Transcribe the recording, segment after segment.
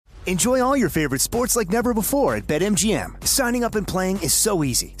Enjoy all your favorite sports like never before at BetMGM. Signing up and playing is so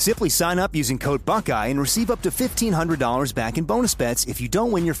easy. Simply sign up using code Buckeye and receive up to $1,500 back in bonus bets if you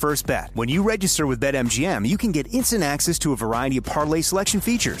don't win your first bet. When you register with BetMGM, you can get instant access to a variety of parlay selection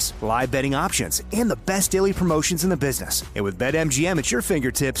features, live betting options, and the best daily promotions in the business. And with BetMGM at your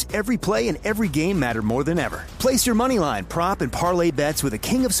fingertips, every play and every game matter more than ever. Place your moneyline, prop, and parlay bets with the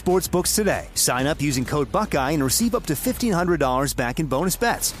king of sportsbooks today. Sign up using code Buckeye and receive up to $1,500 back in bonus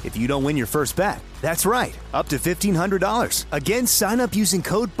bets if you don't win your first bet. That's right, up to $1,500. Again, sign up using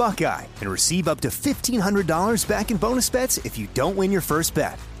code Buckeye and receive up to $1,500 back in bonus bets if you don't win your first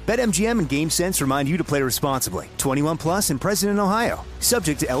bet. BetMGM and GameSense remind you to play responsibly. 21 plus and present in Ohio.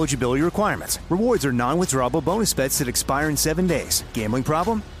 Subject to eligibility requirements. Rewards are non-withdrawable bonus bets that expire in 7 days. Gambling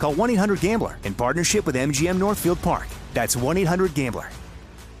problem? Call 1-800-GAMBLER in partnership with MGM Northfield Park. That's 1-800-GAMBLER.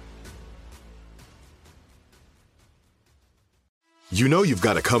 You know you've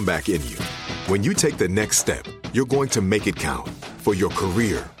got a comeback in you. When you take the next step, you're going to make it count. For your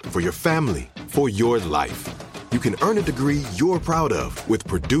career, for your family, for your life. You can earn a degree you're proud of with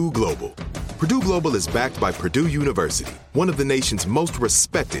Purdue Global. Purdue Global is backed by Purdue University, one of the nation's most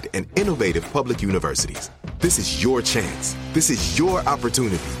respected and innovative public universities. This is your chance. This is your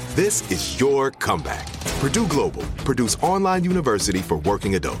opportunity. This is your comeback. Purdue Global, Purdue's online university for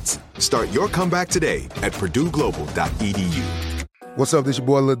working adults. Start your comeback today at purdueglobal.edu. What's up, this your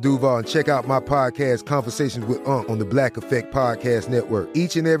boy Lil Duval, and check out my podcast, Conversations with Unc, on the Black Effect Podcast Network.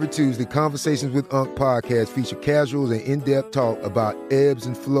 Each and every Tuesday, Conversations with Unc podcast feature casual and in-depth talk about ebbs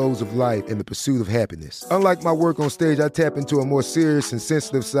and flows of life and the pursuit of happiness. Unlike my work on stage, I tap into a more serious and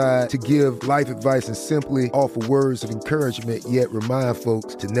sensitive side to give life advice and simply offer words of encouragement, yet remind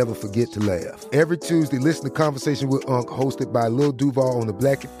folks to never forget to laugh. Every Tuesday, listen to Conversations with Unc, hosted by Lil Duval on the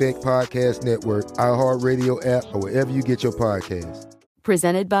Black Effect Podcast Network, iHeartRadio app, or wherever you get your podcasts.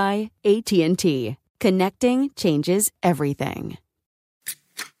 Presented by AT&T. Connecting changes everything.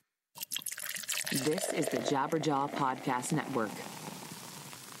 This is the Jabberjaw Podcast Network.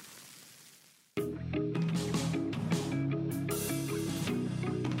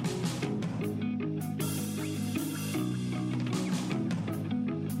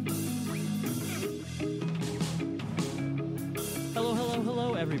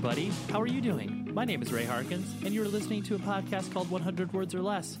 Hello, everybody. How are you doing? My name is Ray Harkins, and you're listening to a podcast called 100 Words or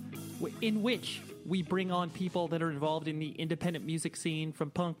Less, in which we bring on people that are involved in the independent music scene,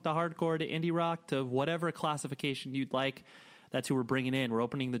 from punk to hardcore to indie rock to whatever classification you'd like. That's who we're bringing in. We're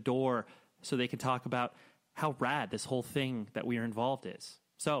opening the door so they can talk about how rad this whole thing that we are involved is.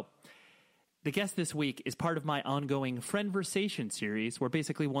 So, the guest this week is part of my ongoing Friendversation series, where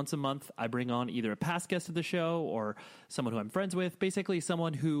basically once a month I bring on either a past guest of the show or someone who I'm friends with, basically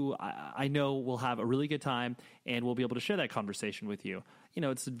someone who I know will have a really good time and will be able to share that conversation with you. You know,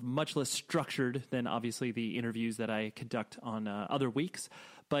 it's much less structured than obviously the interviews that I conduct on other weeks.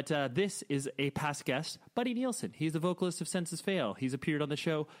 But this is a past guest, Buddy Nielsen. He's the vocalist of Senses Fail. He's appeared on the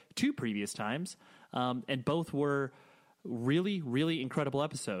show 2 previous times, and both were really, really incredible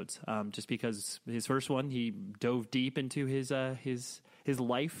episodes. Just because his first one, he dove deep into his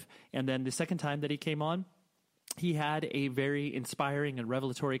life, and then the second time that he came on, he had a very inspiring and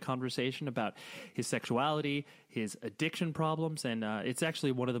revelatory conversation about his sexuality, his addiction problems, and it's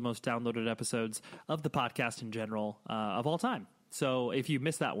actually one of the most downloaded episodes of the podcast in general of all time. So if you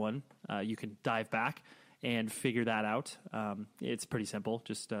missed that one, you can dive back and figure that out. It's pretty simple.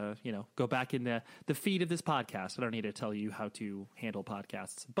 Just, go back in the feed of this podcast. I don't need to tell you how to handle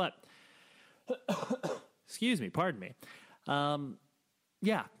podcasts. But, excuse me, pardon me.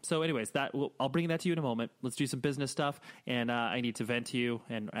 Yeah, so anyways, I'll bring that to you in a moment. Let's do some business stuff, and I need to vent to you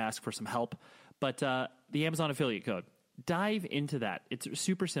and ask for some help. But the Amazon affiliate code, dive into that. It's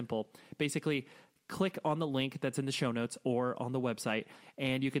super simple. Basically, click on the link that's in the show notes or on the website,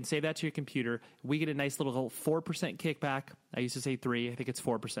 and you can save that to your computer. We get a nice little 4% kickback. I used to say 3. I think it's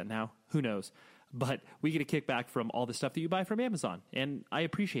 4% now. Who knows? But we get a kickback from all the stuff that you buy from Amazon, and I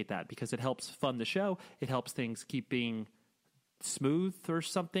appreciate that because it helps fund the show. It helps things keep being smooth or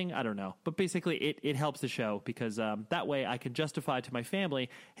something. I don't know. But basically, it helps the show because that way I can justify to my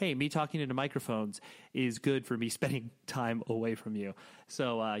family, hey, me talking into microphones is good for me spending time away from you.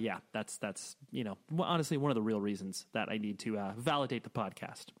 So, yeah, that's honestly one of the real reasons that I need to validate the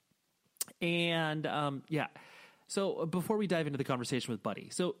podcast. And, yeah, so before we dive into the conversation with Buddy,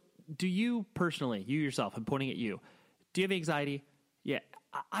 so do you personally, you yourself, I'm pointing at you, do you have anxiety? Yeah,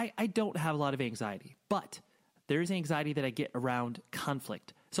 I don't have a lot of anxiety, but there's anxiety that I get around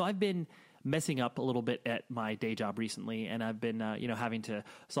conflict. So I've been messing up a little bit at my day job recently, and I've been, having to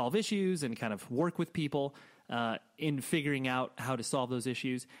solve issues and kind of work with people in figuring out how to solve those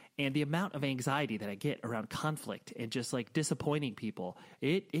issues, and the amount of anxiety that I get around conflict and just like disappointing people,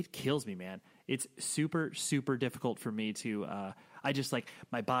 it kills me, man. It's super, super difficult for me to, I just like,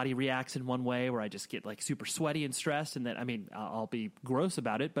 my body reacts in one way where I just get like super sweaty and stressed, and then, I mean, I'll be gross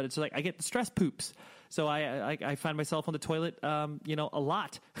about it, but it's like I get the stress poops. So I find myself on the toilet, a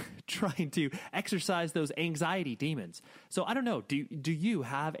lot, trying to exercise those anxiety demons. So I don't know, do you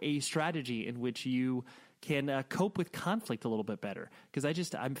have a strategy in which you can cope with conflict a little bit better?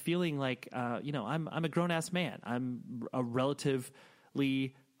 Because I'm feeling like, I'm a grown-ass man. I'm a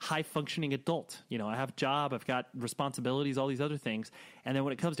relatively high-functioning adult. I have a job, I've got responsibilities, all these other things. And then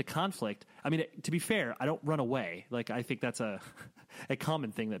when it comes to conflict, I mean, to be fair, I don't run away. Like, I think that's a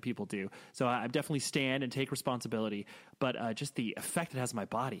common thing that people do. So I definitely stand and take responsibility. But just the effect it has on my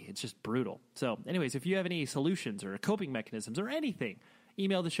body, it's just brutal. So anyways, if you have any solutions or coping mechanisms or anything,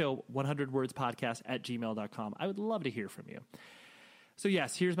 email the show, 100wordspodcast@gmail.com. I would love to hear from you. So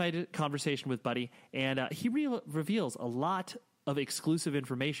yes, here's my conversation with Buddy. And he reveals a lot of exclusive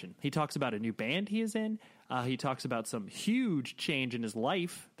information. He talks about a new band he is in. He talks about some huge change in his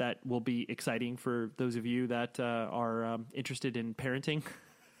life that will be exciting for those of you that are interested in parenting.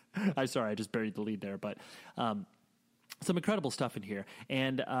 I'm sorry, I just buried the lead there, but some incredible stuff in here.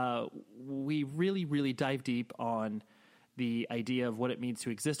 And we really, really dive deep on the idea of what it means to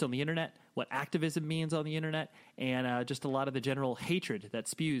exist on the internet, what activism means on the internet, and just a lot of the general hatred that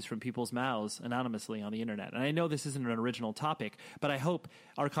spews from people's mouths anonymously on the internet. And I know this isn't an original topic, but I hope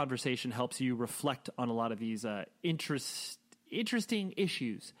our conversation helps you reflect on a lot of these interesting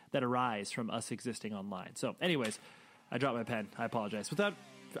issues that arise from us existing online. So anyways, I dropped my pen. I apologize. I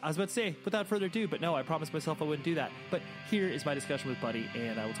was about to say, without further ado, but no, I promised myself I wouldn't do that. But here is my discussion with Buddy,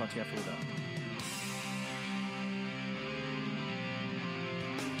 and I will talk to you after we're done.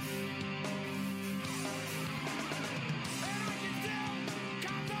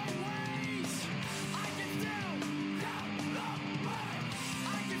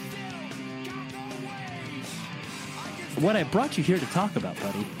 What I brought you here to talk about,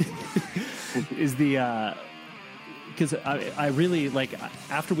 Buddy, is the because I really, like,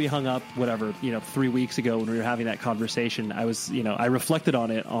 after we hung up, 3 weeks ago when we were having that conversation, I was, I reflected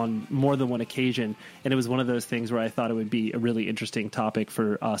on it on more than one occasion, and it was one of those things where I thought it would be a really interesting topic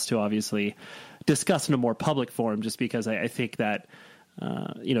for us to obviously discuss in a more public forum, just because I think that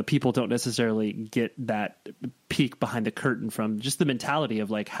people don't necessarily get that peek behind the curtain from just the mentality of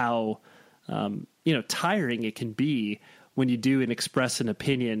like how tiring it can be when you do and express an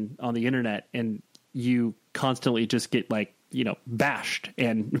opinion on the internet and you constantly just get bashed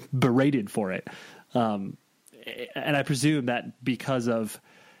and berated for it. And I presume that because of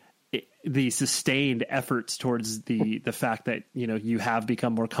the sustained efforts towards the fact that, you have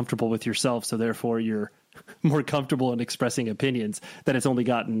become more comfortable with yourself. So therefore you're more comfortable in expressing opinions, that it's only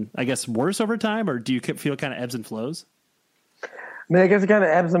gotten, I guess, worse over time, or do you feel kind of ebbs and flows? I mean, I guess it kind of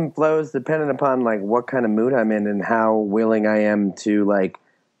ebbs and flows depending upon what kind of mood I'm in and how willing I am to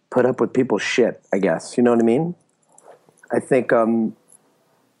put up with people's shit, I guess. You know what I mean? I think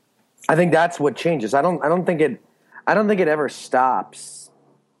that's what changes. I don't think it ever stops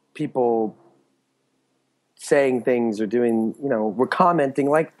people saying things or doing, we're commenting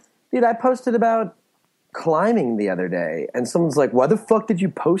dude, I posted about climbing the other day and someone's like, why the fuck did you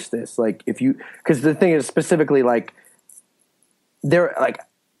post this? Because the thing is specifically they're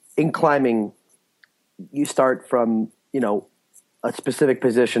in climbing, you start from, a specific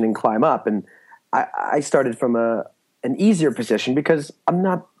position and climb up. And I started from an easier position because I'm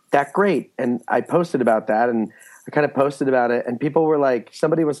not that great. And I posted about that and I kind of posted about it. And people were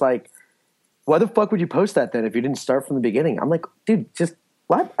somebody was like, why the fuck would you post that then if you didn't start from the beginning? I'm like, dude, just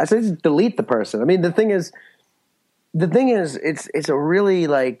what? I said, just delete the person. I mean, the thing is, it's a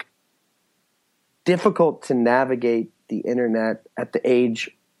really difficult to navigate the internet at the age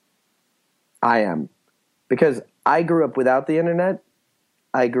I am, because I grew up without the internet.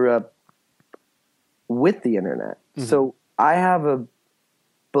 I grew up with the internet. Mm-hmm. So I have a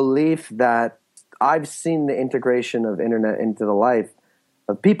belief that I've seen the integration of internet into the life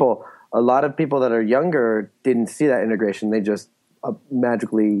of people. A lot of people that are younger didn't see that integration. They just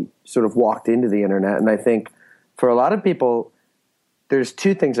magically sort of walked into the internet. And I think for a lot of people, there's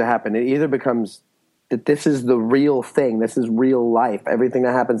two things that happen. It either becomes that this is the real thing. This is real life. Everything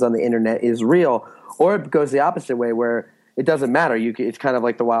that happens on the internet is real. Or it goes the opposite way where it doesn't matter. It's kind of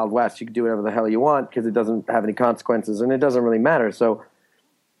like the Wild West. You can do whatever the hell you want because it doesn't have any consequences and it doesn't really matter. So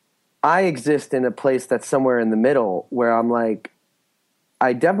I exist in a place that's somewhere in the middle where I'm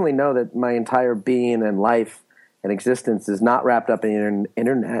I definitely know that my entire being and life and existence is not wrapped up in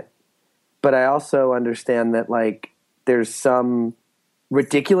internet. but I also understand that like there's some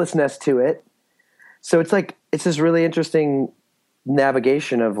ridiculousness to it. So it's like, it's this really interesting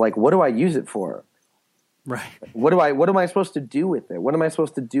navigation of like, what do I use it for? Right. What am I supposed to do with it? What am I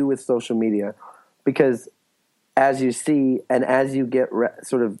supposed to do with social media? Because as you see, and as you get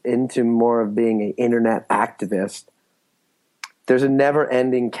sort of into more of being an internet activist, there's a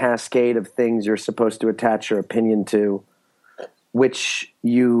never-ending cascade of things you're supposed to attach your opinion to, which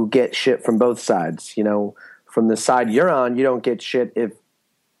you get shit from both sides. You know, from the side you're on, you don't get shit if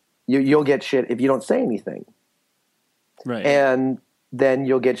you'll get shit if you don't say anything. Right. And then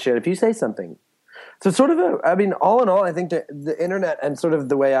you'll get shit if you say something. So it's sort of I mean, all in all, I think that the internet and sort of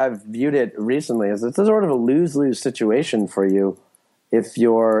the way I've viewed it recently is it's a sort of a lose-lose situation for you if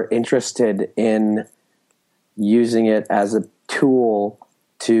you're interested in using it as a tool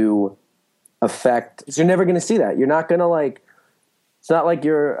to affect. You're never going to see that. You're not going to like. It's not like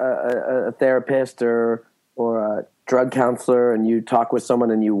you're a therapist or a drug counselor and you talk with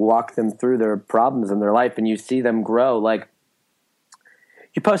someone and you walk them through their problems in their life and you see them grow. Like,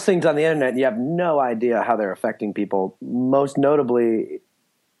 you post things on the internet and you have no idea how they're affecting people. Most notably,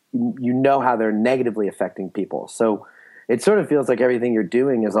 you know how they're negatively affecting people. So it sort of feels like everything you're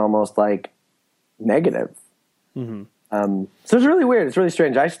doing is almost like negative. Mm-hmm. So it's really weird. It's really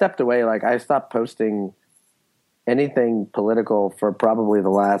strange. I stepped away. Like, I stopped posting anything political for probably the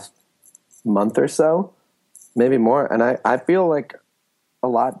last month or so, maybe more. And I feel like a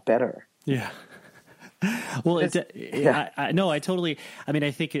lot better. Yeah. Well, I totally. I mean, I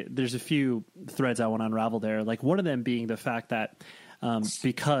think there's a few threads I want to unravel there. Like one of them being the fact that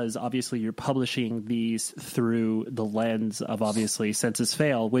because obviously you're publishing these through the lens of obviously Census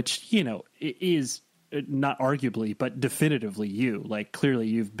Fail, which, you know, is not arguably, but definitively you. Like clearly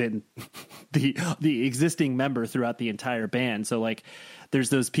you've been the existing member throughout the entire band. So like there's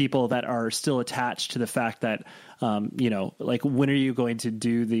those people that are still attached to the fact that, you know, like when are you going to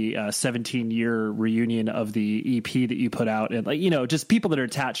do the 17-year reunion of the EP that you put out? And like, you know, just people that are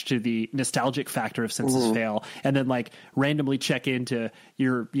attached to the nostalgic factor of Census Fail, and then like randomly check into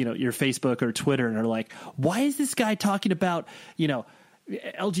your, you know, your Facebook or Twitter and are like, why is this guy talking about, you know,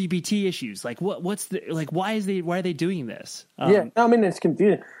 LGBT issues? Like what's the, like, why are they doing this? Yeah, no, I mean, it's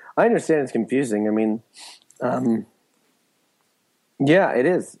confusing. I understand it's confusing. I mean, yeah, it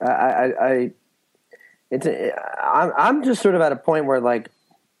is. I'm just sort of at a point where like,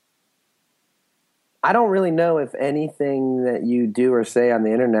 I don't really know if anything that you do or say on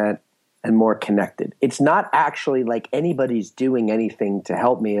the internet and more connected. It's not actually like anybody's doing anything to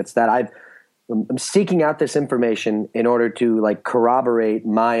help me. It's that I'm seeking out this information in order to like corroborate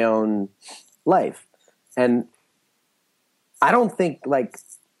my own life. And I don't think like,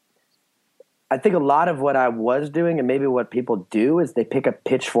 I think a lot of what I was doing and maybe what people do is they pick up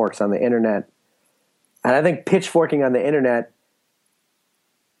pitchforks on the internet. And I think pitchforking on the internet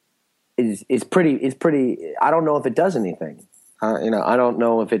is pretty, I don't know if it does anything. You know, I don't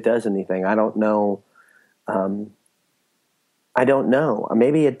know if it does anything. I don't know. I don't know.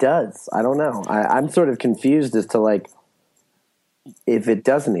 Maybe it does. I don't know. I'm sort of confused as to like if it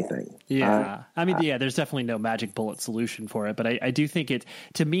does anything. Yeah. I mean, yeah, there's definitely no magic bullet solution for it, but I do think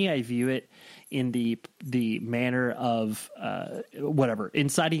to me, I view it in the manner of whatever,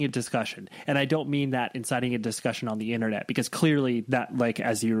 inciting a discussion. And I don't mean that inciting a discussion on the internet, because clearly that, like,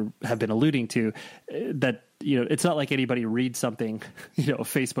 as you have been alluding to, that, you know, it's not like anybody reads something, you know, a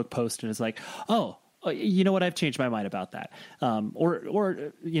Facebook post and is like, oh, you know what, I've changed my mind about that.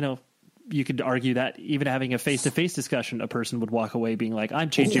 Or, you know, you could argue that even having a face-to-face discussion, a person would walk away being like, I'm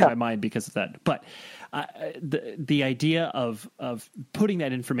changing my mind because of that. But the idea of putting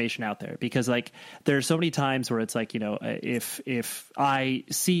that information out there, because like there are so many times where it's like, you know, if I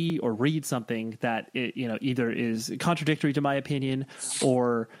see or read something that it, you know, either is contradictory to my opinion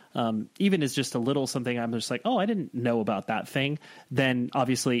or even is just a little something I'm just like, oh, I didn't know about that thing, then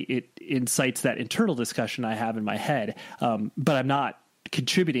obviously it incites that internal discussion I have in my head. But I'm not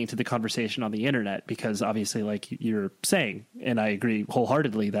contributing to the conversation on the internet, because obviously, like you're saying, and I agree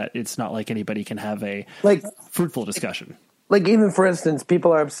wholeheartedly, that it's not like anybody can have a like fruitful discussion. Like, even for instance,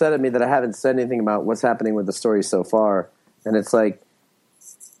 people are upset at me that I haven't said anything about what's happening with the story so far. And it's like,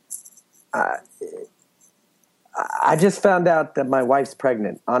 I just found out that my wife's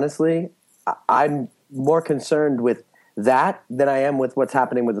pregnant. Honestly, I'm more concerned with that than I am with what's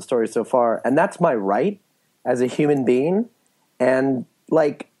happening with the story so far. And that's my right as a human being. And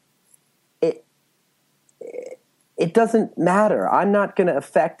like, it doesn't matter. I'm not going to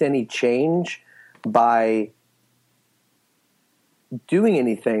affect any change by doing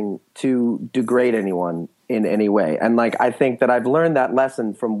anything to degrade anyone in any way. And like, I think that I've learned that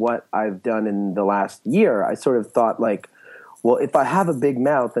lesson from what I've done in the last year. I sort of thought like, well, if I have a big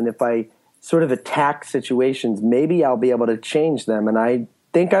mouth and if I sort of attack situations, maybe I'll be able to change them. And I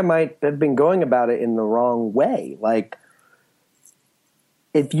think I might have been going about it in the wrong way. Like,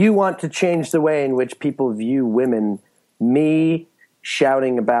 if you want to change the way in which people view women, me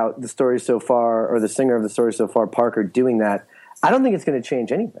shouting about The Story So Far, or the singer of The Story So Far, Parker, doing that, I don't think it's going to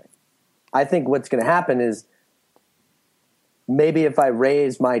change anything. I think what's going to happen is maybe if I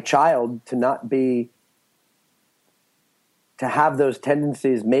raise my child to not be, to have those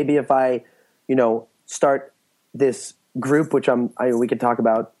tendencies, maybe if I, start this group, which we could talk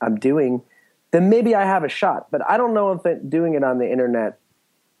about, I'm doing, then maybe I have a shot. But I don't know if doing it on the internet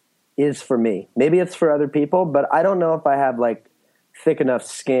is for me. Maybe it's for other people, but I don't know if I have like thick enough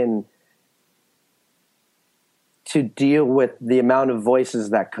skin to deal with the amount of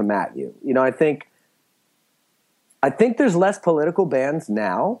voices that come at you. I think there's less political bands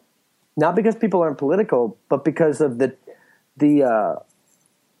now, not because people aren't political, but because of the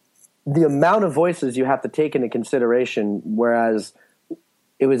amount of voices you have to take into consideration, whereas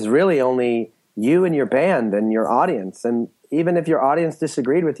it was really only you and your band and your audience. And even if your audience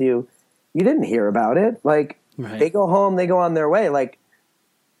disagreed with you, you didn't hear about it. Like, right. They go home, they go on their way. Like,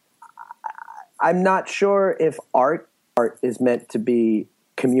 I'm not sure if art is meant to be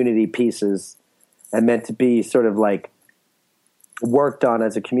community pieces and meant to be sort of like worked on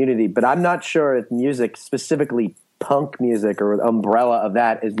as a community, but I'm not sure if music, specifically punk music or the umbrella of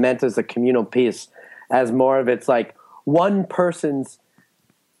that, is meant as a communal piece, as more of it's like one person's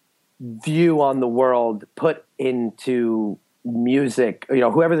view on the world put into music.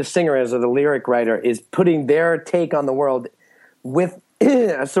 Whoever the singer is or the lyric writer is putting their take on the world with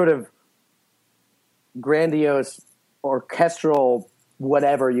a sort of grandiose orchestral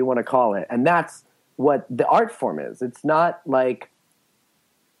whatever you want to call it. And that's what the art form is. It's not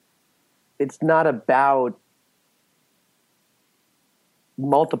about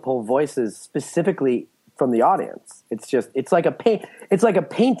multiple voices specifically from the audience. It's like a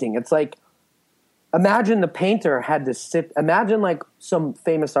painting. It's like, imagine the painter had to sit, imagine like some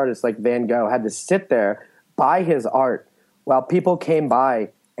famous artist like Van Gogh had to sit there by his art while people came by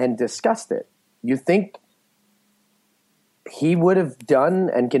and discussed it. You think he would have done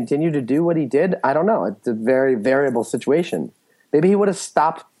and continued to do what he did? I don't know. It's a very variable situation. Maybe he would have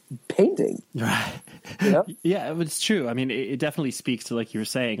stopped painting. Right. Yeah, it's true. I mean, it definitely speaks to, like you were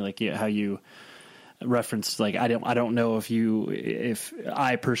saying, like how you referenced, like, I don't know if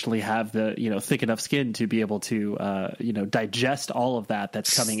I personally have the, thick enough skin to be able to, digest all of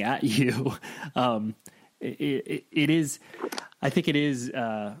that's coming at you.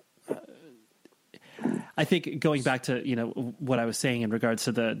 I think going back to, what I was saying in regards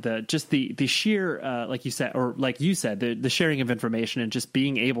to the sheer, like you said, or like you said, the sharing of information and just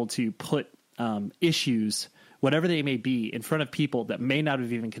being able to put issues, whatever they may be, in front of people that may not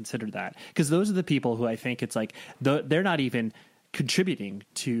have even considered that. Because those are the people who I think it's like, they're not even contributing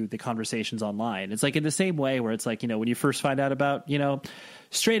to the conversations online. It's like in the same way where it's like, when you first find out about,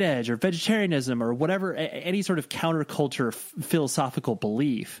 straight edge or vegetarianism or whatever, any sort of counterculture philosophical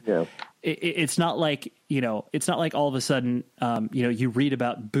belief. Yeah. It's not like, it's not like all of a sudden, you read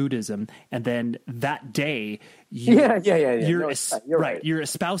about Buddhism and then that day, you're right. You're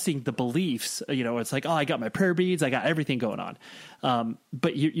espousing the beliefs, it's like, oh, I got my prayer beads, I got everything going on.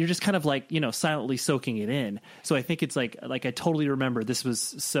 But you're just kind of like, silently soaking it in. So I think it's like I totally remember this was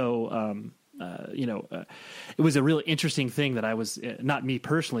so, it was a really interesting thing that I was, not me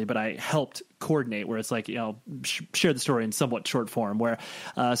personally, but I helped coordinate, where it's like, share the story in somewhat short form, where,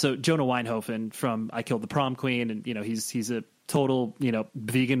 so Jonah Weinhofen from I Killed the Prom Queen, and, he's a total,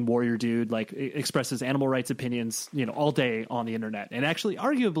 vegan warrior dude, like expresses animal rights opinions, all day on the internet. And actually,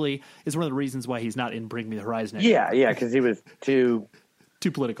 arguably, is one of the reasons why he's not in Bring Me the Horizon anymore. Yeah, because he was too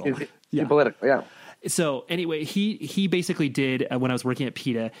political. Too political, yeah. So anyway, he basically did, when I was working at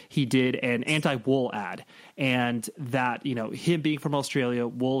PETA, he did an anti-wool ad. And that, him being from Australia,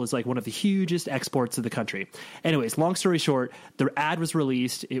 wool is like one of the hugest exports of the country. Anyways, long story short, the ad was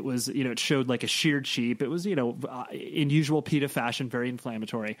released. It was, it showed like a sheared sheep. It was, in usual PETA fashion, very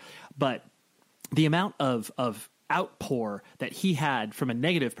inflammatory. But the amount of outpour that he had from a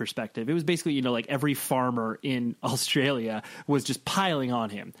negative perspective, it was basically, like every farmer in Australia was just piling on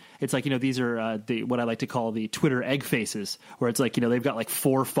him. It's like, these are what I like to call the Twitter egg faces, where it's like, they've got like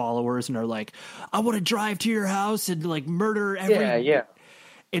 4 followers and are like, I want to drive to your house and like murder every. Yeah.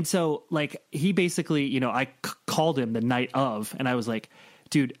 And so like he basically, I called him the night of, and I was like,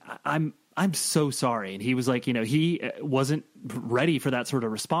 dude, I'm I'm so sorry. And he was like, he wasn't ready for that sort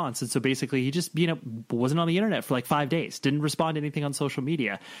of response. And so basically he just, wasn't on the internet for like 5 days, didn't respond to anything on social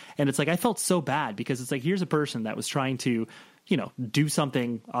media. And it's like, I felt so bad because it's like, here's a person that was trying to, do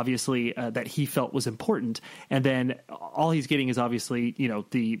something obviously that he felt was important. And then all he's getting is obviously,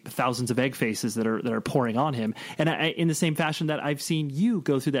 the thousands of egg faces that are pouring on him. And in the same fashion that I've seen you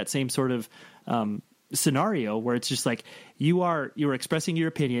go through that same sort of, scenario where it's just like you're expressing your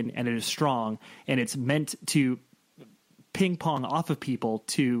opinion and it is strong and it's meant to ping pong off of people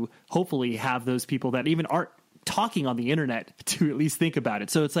to hopefully have those people that even aren't talking on the internet to at least think about it.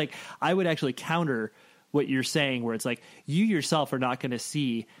 So it's like, I would actually counter what you're saying where it's like you yourself are not going to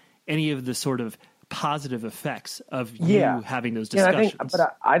see any of the sort of positive effects of you having those discussions.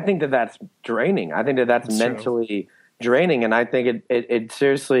 I think that that's draining. I think that that's mentally draining. And I think it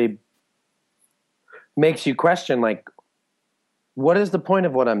seriously makes you question, like, what is the point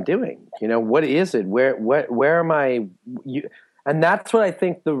of what I'm doing? What is it? Where am I? And that's what I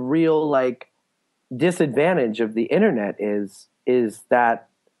think the real like disadvantage of the internet is that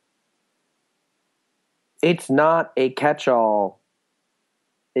it's not a catch-all.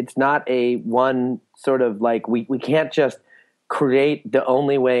 It's not a one sort of like, we can't just create the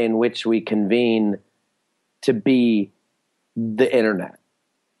only way in which we convene to be the internet,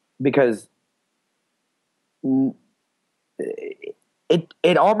 because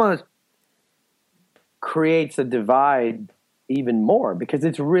it almost creates a divide even more, because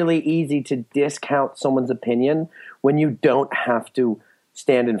it's really easy to discount someone's opinion when you don't have to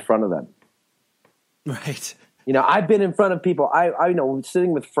stand in front of them. Right. I've been in front of people. I know,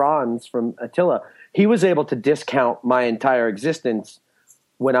 sitting with Franz from Attila, he was able to discount my entire existence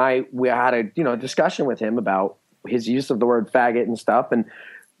when we had a discussion with him about his use of the word faggot and stuff. And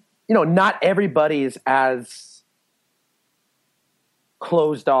not everybody is as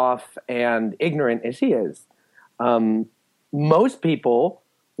closed off and ignorant as he is. Most people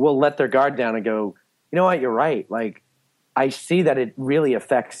will let their guard down and go, you know what, you're right. Like, I see that it really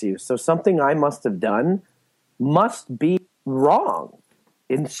affects you. So something I must have done must be wrong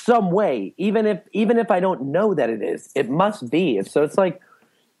in some way, even if I don't know that it is. It must be. So it's like,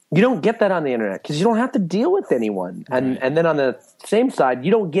 you don't get that on the internet because you don't have to deal with anyone. And then on the same side,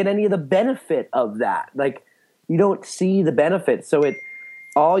 you don't get any of the benefit of that. Like, you don't see the benefit. So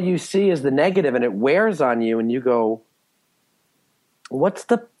all you see is the negative, and it wears on you, and you go, what's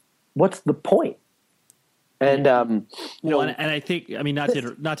the point? And and I think, not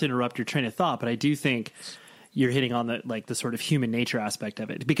to interrupt your train of thought, but I do think you're hitting on the sort of human nature aspect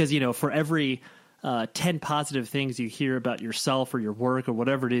of it, because for every 10 positive things you hear about yourself or your work or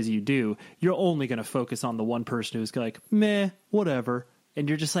whatever it is you do, you're only going to focus on the one person who's like, meh, whatever. And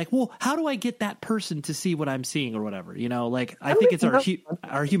you're just like, well, how do I get that person to see what I'm seeing or whatever? I think it's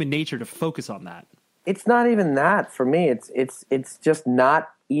our human nature to focus on that. It's not even that for me. It's just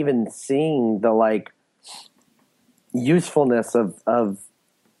not even seeing the like usefulness of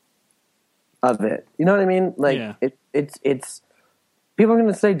it. You know what I mean? Like, it's people are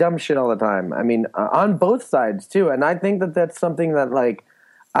going to say dumb shit all the time. I mean, on both sides too. And I think that that's something that like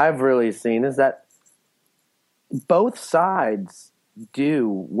I've really seen, is that both sides do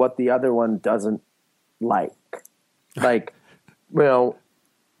what the other one doesn't like. Like, an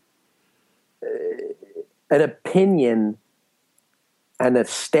opinion and a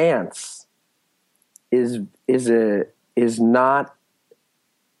stance is not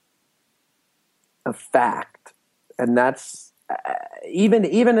a fact. And that's even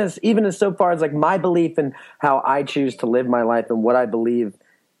as so far as like my belief in how I choose to live my life and what I believe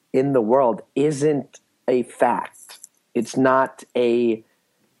in the world isn't a fact. It's not so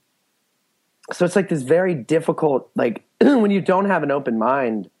it's like this very difficult, like when you don't have an open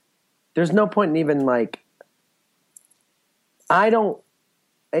mind, there's no point in even like,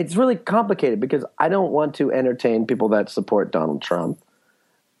 it's really complicated because I don't want to entertain people that support Donald Trump.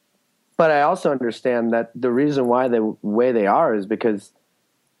 But I also understand that the reason why the way they are is because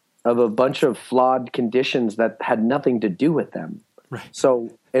of a bunch of flawed conditions that had nothing to do with them. Right.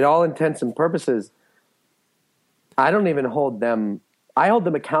 So in all intents and purposes, I don't even hold them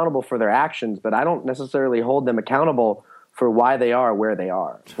accountable for their actions, but I don't necessarily hold them accountable for why they are where they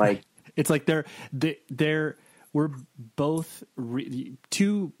are. Like, it's like we're both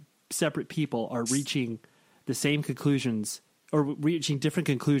two separate people are reaching the same conclusions or reaching different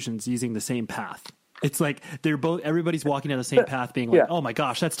conclusions using the same path. It's like everybody's walking down the same path being like, oh my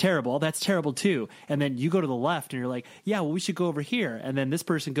gosh, that's terrible. That's terrible too. And then you go to the left and you're like, yeah, well, we should go over here. And then this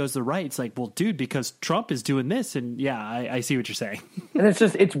person goes to the right. It's like, well, dude, because Trump is doing this. And yeah, I see what you're saying. And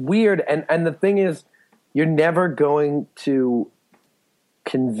it's weird. And the thing is, you're never going to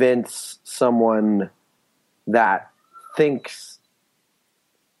convince someone that is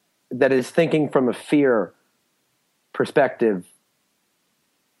thinking from a fear perspective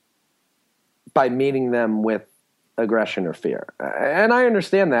by meeting them with aggression or fear. And I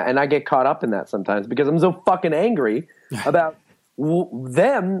understand that, and I get caught up in that sometimes because I'm so fucking angry about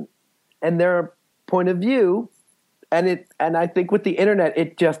them and their point of view. And I think with the internet,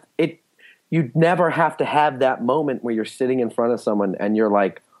 you never have to have that moment where you're sitting in front of someone and you're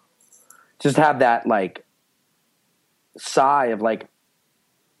like, just have that like sigh of like,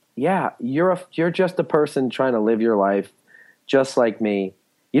 yeah, you're just a person trying to live your life just like me.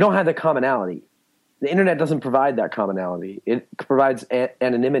 You don't have the commonality. The internet doesn't provide that commonality. It provides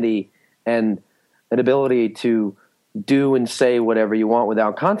anonymity and an ability to do and say whatever you want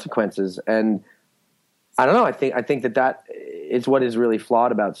without consequences. And I don't know. I think that is what is really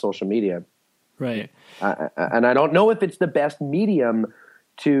flawed about social media. Right. And I don't know if it's the best medium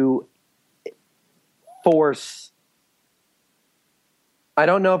to force. I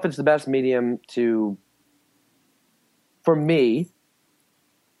don't know if it's the best medium for me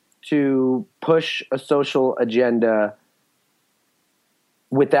to push a social agenda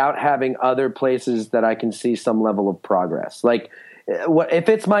without having other places that I can see some level of progress. Like, if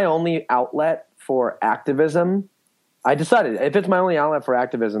it's my only outlet for activism, I decided if it's my only outlet for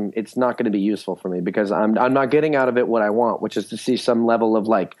activism, it's not going to be useful for me because I'm not getting out of it what I want, which is to see some level of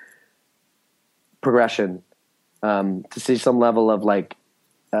like progression, to see some level of like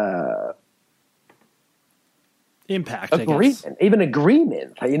impact, agreement, even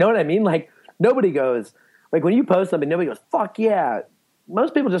agreement. You know what I mean? Like nobody goes like when you post something, nobody goes, "Fuck yeah."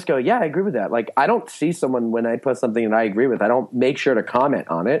 Most people just go, "Yeah, I agree with that." Like I don't see someone when I post something that I agree with, I don't make sure to comment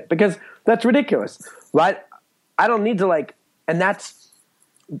on it because that's ridiculous, right? I don't need to like, and that's,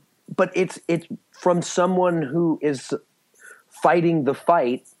 but it's from someone who is fighting the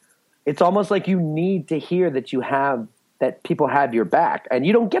fight. It's almost like you need to hear that people have your back, and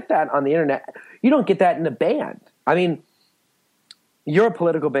you don't get that on the internet. You don't get that in a band. I mean, you're a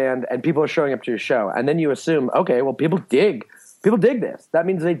political band and people are showing up to your show and then you assume, okay, well, people dig this. That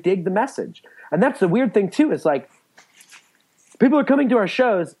means they dig the message. And that's the weird thing too, is like people are coming to our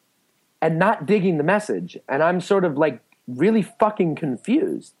shows and not digging the message. And I'm sort of like really fucking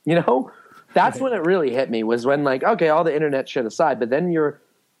confused, you know? That's when it really hit me was when like, okay, all the internet shit aside, but then you're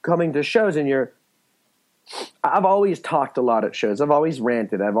coming to shows and I've always talked a lot at shows. I've always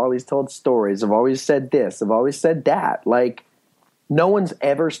ranted. I've always told stories. I've always said this. I've always said that. Like, no one's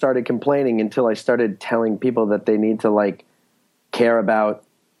ever started complaining until I started telling people that they need to, like, care about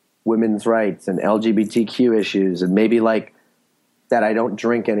women's rights and LGBTQ issues and maybe, like, that I don't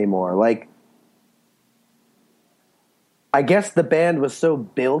drink anymore. Like, I guess the band was so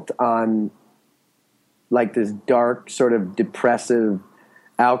built on, like, this dark, sort of depressive,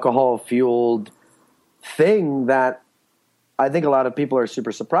 alcohol-fueled thing that I think a lot of people are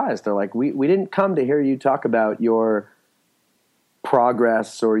super surprised. They're like, we didn't come to hear you talk about your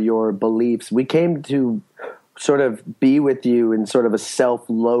progress or your beliefs. We came to sort of be with you in sort of a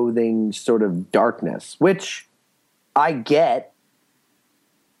self-loathing sort of darkness, which I get,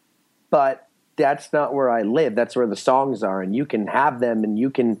 but that's not where I live. That's where the songs are, and you can have them and you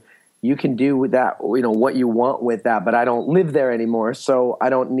can do with that, you know, what you want with that, but I don't live there anymore, so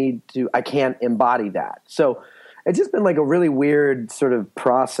I can't embody that. So it's just been like a really weird sort of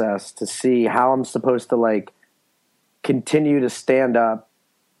process to see how I'm supposed to like continue to stand up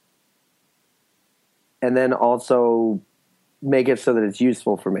and then also make it so that it's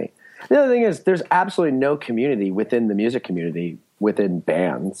useful for me. The other thing is there's absolutely no community within the music community, within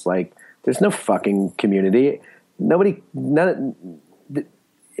bands. Like there's no fucking community.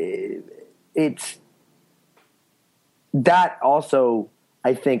 It's that also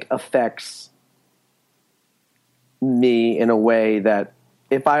I think affects me in a way that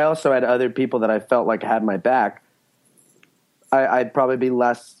if I also had other people that I felt like had my back, I'd probably be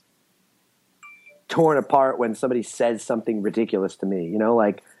less torn apart when somebody says something ridiculous to me, you know,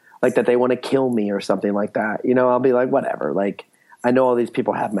 like that they want to kill me or something like that. You know, I'll be like, whatever. Like I know all these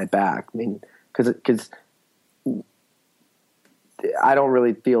people have my back. I mean, because I don't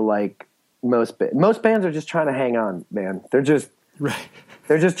really feel like most bands are just trying to hang on, man. They're just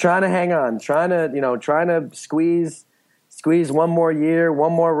trying to hang on, trying to squeeze one more year,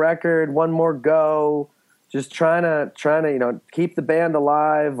 one more record, one more go, just trying to keep the band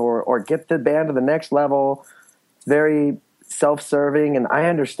alive or get the band to the next level. It's very self-serving, and I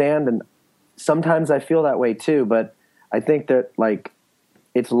understand, and sometimes I feel that way too, but I think that like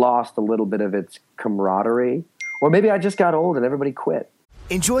it's lost a little bit of its camaraderie. Or maybe I just got old and everybody quit.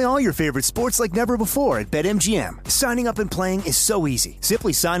 Enjoy all your favorite sports like never before at BetMGM. Signing up and playing is so easy.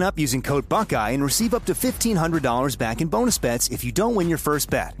 Simply sign up using code Buckeye and receive up to $1,500 back in bonus bets if you don't win your first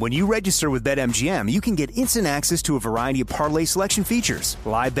bet. When you register with BetMGM, you can get instant access to a variety of parlay selection features,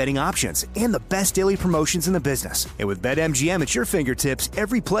 live betting options, and the best daily promotions in the business. And with BetMGM at your fingertips,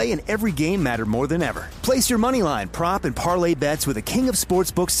 every play and every game matter more than ever. Place your moneyline, prop, and parlay bets with the king of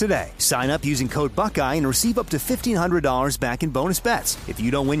sportsbooks today. Sign up using code Buckeye and receive up to $1,500 back in bonus bets if you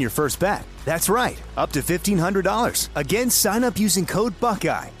don't win your first bet. That's right, up to $1,500. Again, sign up using code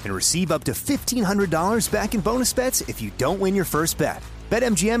Buckeye and receive up to $1,500 back in bonus bets if you don't win your first bet.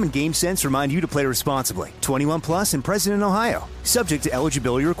 BetMGM and GameSense remind you to play responsibly. 21 plus and present in Ohio. Subject to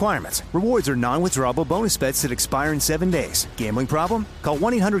eligibility requirements. Rewards are non-withdrawable bonus bets that expire in 7 days. Gambling problem? Call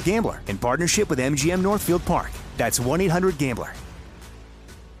 1-800-GAMBLER in partnership with MGM Northfield Park. That's 1-800-GAMBLER.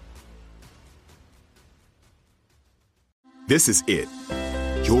 This is it.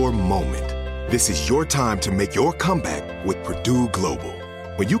 Your moment. This is your time to make your comeback with Purdue Global.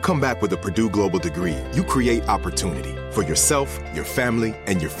 When you come back with a Purdue Global degree, you create opportunity for yourself, your family,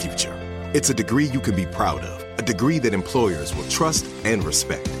 and your future. It's a degree you can be proud of, a degree that employers will trust and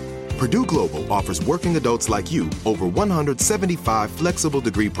respect. Purdue Global offers working adults like you over 175 flexible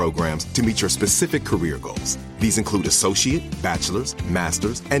degree programs to meet your specific career goals. These include associate, bachelor's,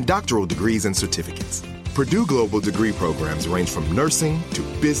 master's, and doctoral degrees and certificates. Purdue Global degree programs range from nursing to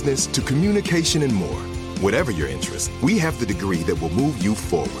business to communication and more. Whatever your interest, we have the degree that will move you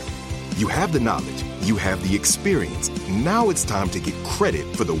forward. You have the knowledge, you have the experience. Now it's time to get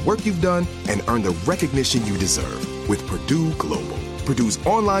credit for the work you've done and earn the recognition you deserve with Purdue Global, Purdue's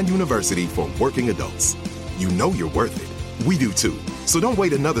online university for working adults. You know you're worth it. We do too. So don't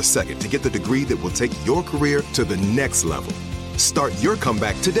wait another second to get the degree that will take your career to the next level. Start your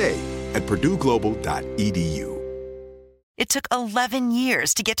comeback today at purdueglobal.edu. It took 11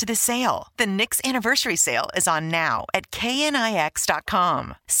 years to get to this sale. The Knix Anniversary Sale is on now at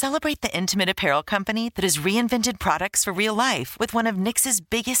knix.com. Celebrate the intimate apparel company that has reinvented products for real life with one of Knix's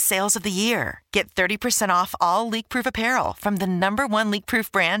biggest sales of the year. Get 30% off all leak-proof apparel from the #1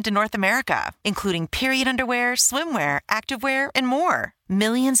 leak-proof brand in North America, including period underwear, swimwear, activewear, and more.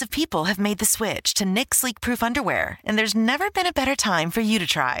 Millions of people have made the switch to Knix leak-proof underwear, and there's never been a better time for you to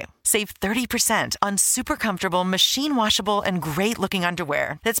try. Save 30% on super comfortable, machine-washable, and great-looking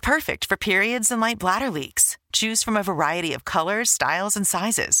underwear that's perfect for periods and light bladder leaks. Choose from a variety of colors, styles, and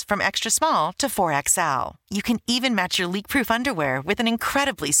sizes, from extra small to 4XL. You can even match your leak-proof underwear with an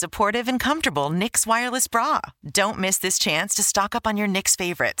incredibly supportive and comfortable Knix wireless bra. Don't miss this chance to stock up on your Knix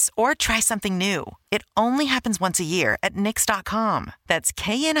favorites or try something new. It only happens once a year at Knix.com. That's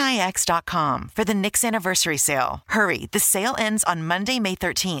KNIX.com for the Knix Anniversary Sale. Hurry, the sale ends on Monday, May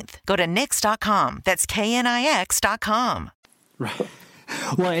 13th. Go to Knix.com. That's KNIX.com. Right.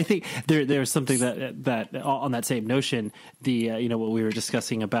 Well, I think there's something that on that same notion, what we were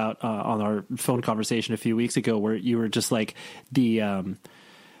discussing about on our phone conversation a few weeks ago, where you were just like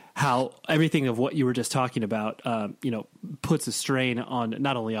how everything of what you were just talking about, puts a strain on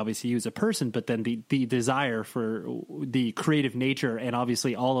not only obviously you as a person, but then the desire for the creative nature and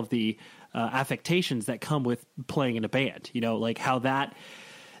obviously all of the affectations that come with playing in a band. Like how that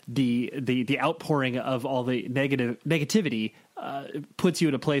the outpouring of all the negativity puts you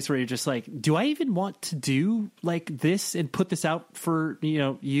in a place where you're just like, do I even want to do like this and put this out for,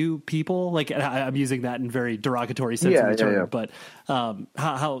 you people? Like I'm using that in very derogatory sense of the term, but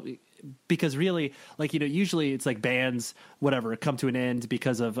how because really, like, usually it's like bands, whatever, come to an end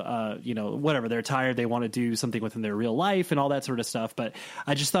because of, whatever, they're tired, they want to do something within their real life and all that sort of stuff. But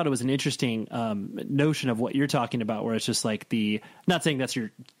I just thought it was an interesting notion of what you're talking about, where it's just like not saying that's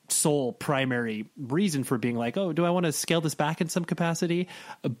your sole primary reason for being like, oh, do I want to scale this back in some capacity?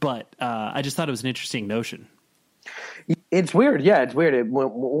 But I just thought it was an interesting notion. It's weird. Yeah, it's weird.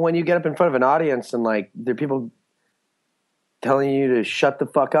 When you get up in front of an audience and like there are people telling you to shut the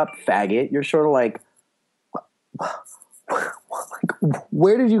fuck up, faggot, you're sort of like,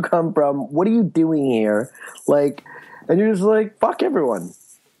 where did you come from? What are you doing here? Like, and you're just like, fuck everyone.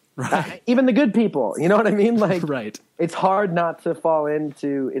 Right. Even the good people. You know what I mean? Like, right. It's hard not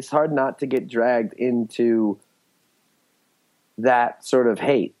to it's hard not to get dragged into that sort of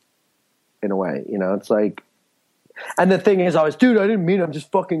hate in a way. It's like, and the thing is always, dude, I didn't mean it, I'm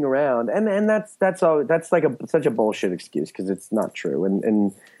just fucking around. And that's like such a bullshit excuse, because it's not true.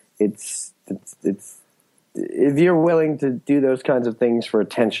 And it's if you're willing to do those kinds of things for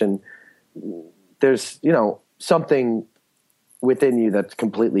attention, there's, something within you that's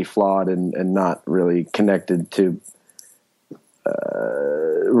completely flawed and not really connected to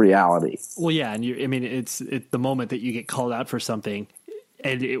reality. Well, yeah. And it's the moment that you get called out for something,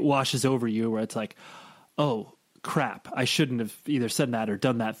 and it washes over you where it's like, oh crap, I shouldn't have either said that or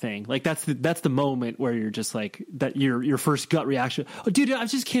done that thing. Like that's the moment where you're just like, that your first gut reaction, oh dude, I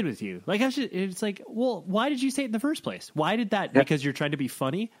was just kidding with you. Like it's like, well, why did you say it in the first place? Why did that? Because you're trying to be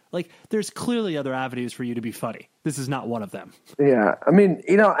funny? Like there's clearly other avenues for you to be funny. This is not one of them. Yeah. I mean,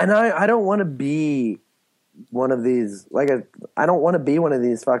 and I don't want to be one of these, I don't want to be one of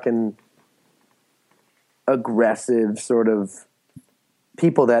these fucking aggressive sort of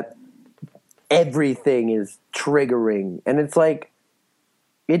people that everything is triggering. And it's like,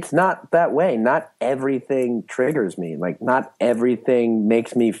 it's not that way. Not everything triggers me. Like, not everything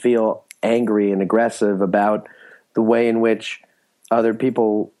makes me feel angry and aggressive about the way in which other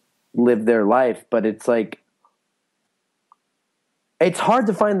people live their life. But it's like, it's hard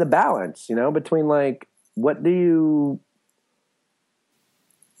to find the balance, between like,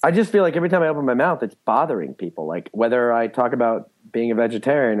 I just feel like every time I open my mouth, it's bothering people. Like whether I talk about being a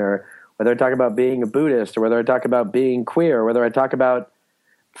vegetarian or whether I talk about being a Buddhist or whether I talk about being queer or whether I talk about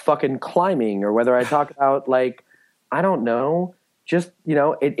fucking climbing or whether I talk about like, I don't know, just,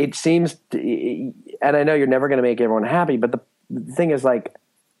 it seems, and I know you're never going to make everyone happy, but the thing is like,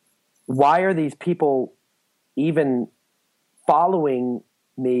 why are these people even following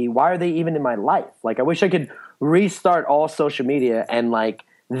me? Why are they even in my life? Like, I wish I could restart all social media and like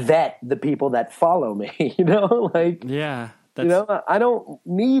vet the people that follow me, like, yeah. I don't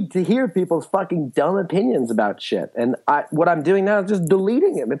need to hear people's fucking dumb opinions about shit. And what I'm doing now is just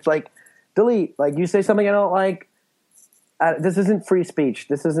deleting them. It's like, delete. Like, you say something I don't like, this isn't free speech.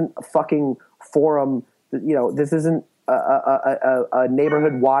 This isn't a fucking forum. This isn't a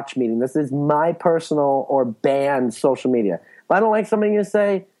neighborhood watch meeting. This is my personal or banned social media. If I don't like something you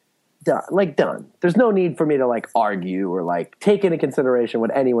say, done. There's no need for me to like argue or like take into consideration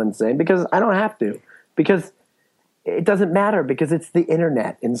what anyone's saying because I don't have to. Because it doesn't matter because it's the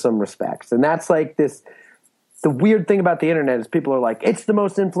internet in some respects. And that's like the weird thing about the internet is people are like, it's the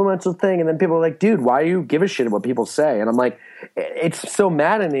most influential thing. And then people are like, dude, why do you give a shit what people say? And I'm like, it's so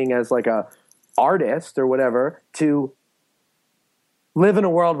maddening as like a artist or whatever to live in a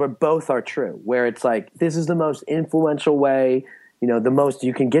world where both are true, where it's like, this is the most influential way, the most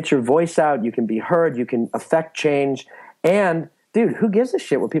you can get your voice out, you can be heard, you can affect change. And dude, who gives a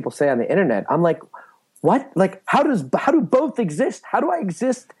shit what people say on the internet? I'm like, what? Like, how do both exist? How do I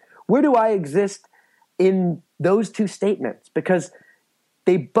exist? Where do I exist in those two statements? Because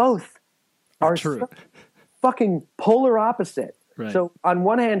they both are true. Fucking polar opposite. Right. So on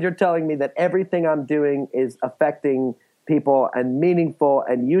one hand, you're telling me that everything I'm doing is affecting people and meaningful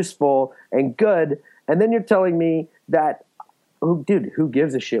and useful and good. And then you're telling me that, oh, dude, who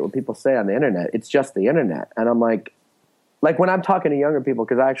gives a shit what people say on the internet? It's just the internet. And I'm like when I'm talking to younger people,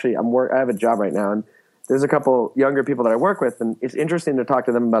 because actually I have a job right now, and there's a couple younger people that I work with, and it's interesting to talk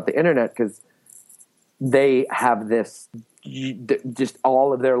to them about the internet because they have this, just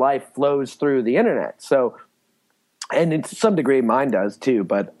all of their life flows through the internet. So, and to some degree mine does too,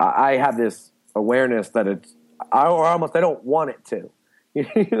 but I have this awareness that I don't want it to,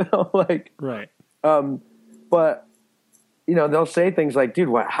 like, right. But, they'll say things like, dude,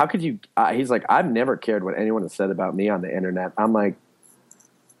 how could you, he's like, I've never cared what anyone has said about me on the internet. I'm like,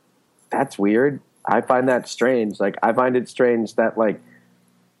 that's weird. I find that strange. Like, I find it strange that, like,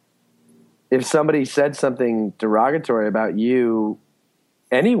 if somebody said something derogatory about you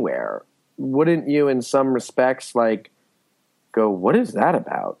anywhere, wouldn't you, in some respects, like, go, what is that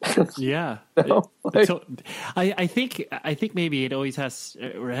about? Yeah. I think maybe it always has,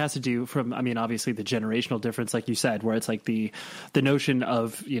 or it has to do from, I mean, obviously the generational difference, like you said, where it's like the notion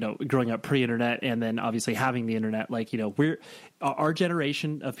of, growing up pre-internet and then obviously having the internet, like, our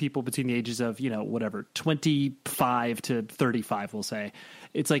generation of people between the ages of, 25 to 35, we'll say,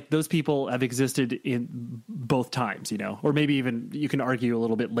 it's like those people have existed in both times, or maybe even you can argue a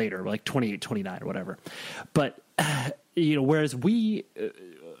little bit later, like 28, 29 or whatever. But, whereas the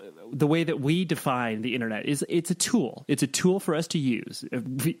way that we define the internet is it's a tool. It's a tool for us to use.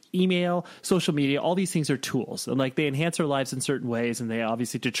 Email, social media, all these things are tools. And like they enhance our lives in certain ways and they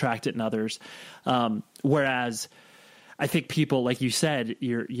obviously detract it in others. Whereas I think people, like you said,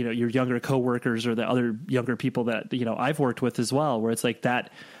 your younger coworkers or the other younger people that, I've worked with as well, where it's like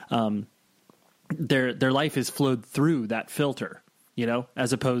that, their life is flowed through that filter,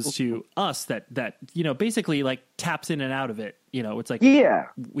 as opposed to us that, basically like taps in and out of it. It's like, yeah,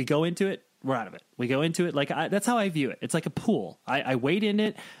 we go into it, we're out of it. We go into it. Like, that's how I view it. It's like a pool. I wade in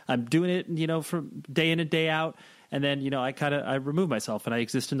it. I'm doing it, from day in and day out. And then, I remove myself and I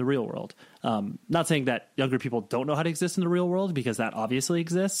exist in the real world. Not saying that younger people don't know how to exist in the real world, because that obviously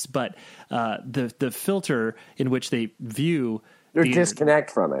exists, but the filter in which they view or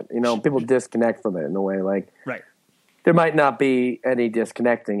disconnect from it. People disconnect from it in a way like right. There might not be any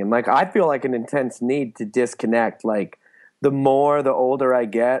disconnecting. And like, I feel like an intense need to disconnect. Like the older I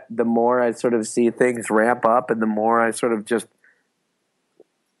get, the more I sort of see things ramp up and the more I sort of just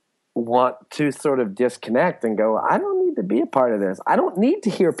want to sort of disconnect and go, I don't need to be a part of this. I don't need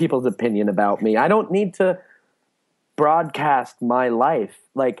to hear people's opinion about me. I don't need to broadcast my life.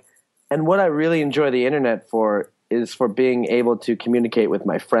 Like, and what I really enjoy the internet for is for being able to communicate with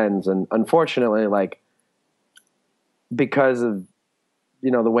my friends. And unfortunately, like, because of,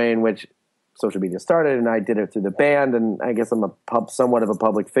 the way in which social media started and I did it through the band, and I guess I'm somewhat of a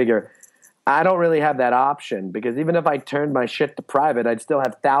public figure, I don't really have that option, because even if I turned my shit to private, I'd still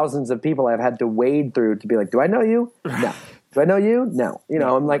have thousands of people I've had to wade through to be like, do I know you? No. Do I know you? No.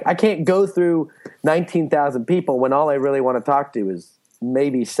 I'm like, I can't go through 19,000 people when all I really want to talk to is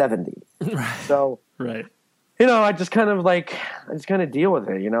maybe 70. Right. So, right. I just kind of deal with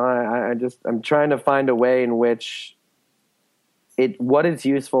it. I'm trying to find a way in which what it's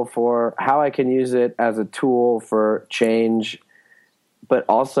useful for, how I can use it as a tool for change, but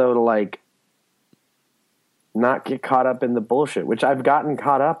also to like not get caught up in the bullshit, which I've gotten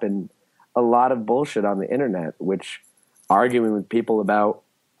caught up in a lot of bullshit on the internet, which arguing with people about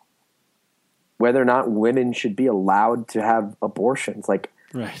whether or not women should be allowed to have abortions. Like,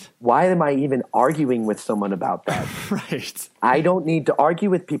 right. Why am I even arguing with someone about that? Right. I don't need to argue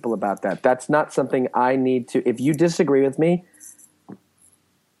with people about that. That's not something I need to. If you disagree with me,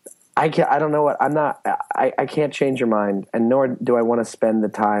 I don't know what I'm not. I can't change your mind, and nor do I want to spend the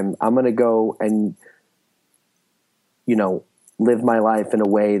time. I'm going to go and live my life in a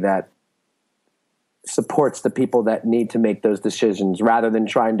way that supports the people that need to make those decisions, rather than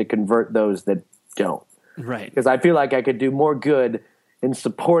trying to convert those that don't. Right. Because I feel like I could do more good in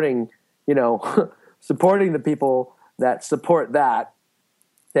supporting, supporting the people that support that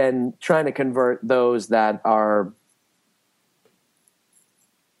than trying to convert those that are,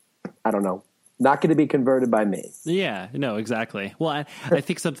 I don't know, not going to be converted by me. Yeah, no, exactly. Well, I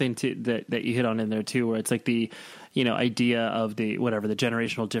think something that you hit on in there too, where it's like the, idea of the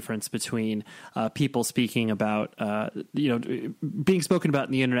generational difference between people speaking about, being spoken about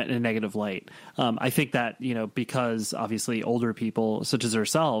in the internet in a negative light. I think that, because obviously older people such as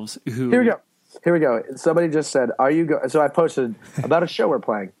ourselves who... Here we go. Somebody just said, so I posted about a show we're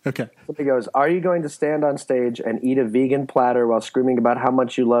playing. Okay. Somebody goes, are you going to stand on stage and eat a vegan platter while screaming about how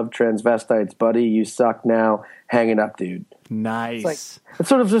much you love transvestites? Buddy, you suck now. Hang it up, dude. Nice. It's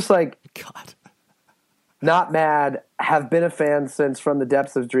sort of just like, God. Not mad, have been a fan since From the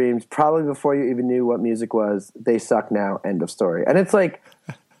Depths of Dreams, probably before you even knew what music was. They suck now. End of story. And it's like,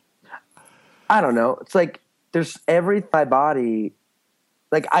 I don't know. It's like there's my body...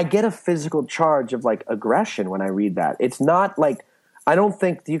 Like, I get a physical charge of, like, aggression when I read that. It's not like, I don't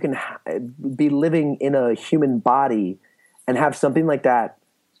think you can be living in a human body and have something like that,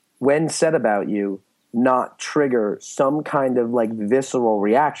 when said about you, not trigger some kind of, like, visceral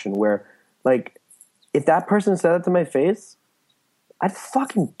reaction where, like, if that person said it to my face, I'd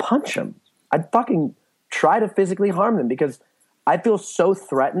fucking punch him. I'd fucking try to physically harm them, because I feel so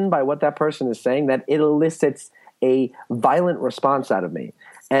threatened by what that person is saying that it elicits a violent response out of me.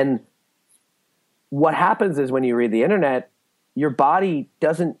 And what happens is when you read the internet, your body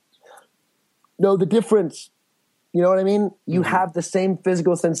doesn't know the difference. You know what I mean? You have the same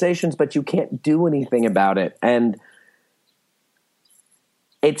physical sensations, but you can't do anything about it. And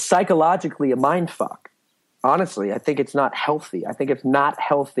it's psychologically a mind fuck. Honestly, I think it's not healthy. I think it's not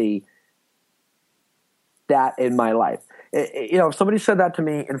healthy that in my life. If somebody said that to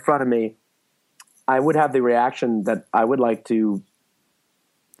me in front of me, I would have the reaction that I would like to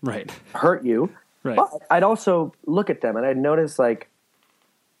hurt you. Right. But I'd also look at them and I'd notice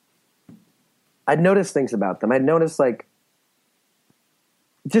things about them. I'd notice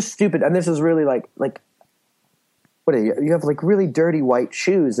just stupid. And this is really like what are you? You have like really dirty white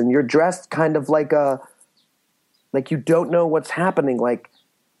shoes and you're dressed kind of like you don't know what's happening.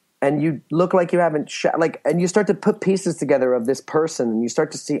 And you look like you haven't and you start to put pieces together of this person and you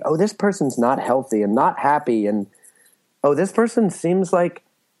start to see, oh, this person's not healthy and not happy. And, oh, this person seems like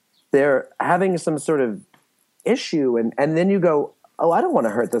they're having some sort of issue. And then you go, oh, I don't want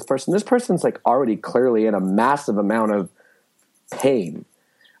to hurt this person. This person's like already clearly in a massive amount of pain.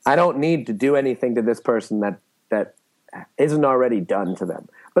 I don't need to do anything to this person that isn't already done to them.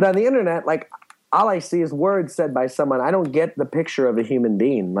 But on the internet, all I see is words said by someone. I don't get the picture of a human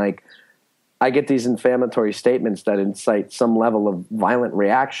being. I get these inflammatory statements that incite some level of violent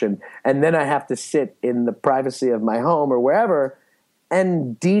reaction, and then I have to sit in the privacy of my home or wherever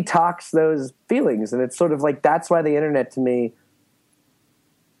and detox those feelings. And it's sort of like that's why the internet to me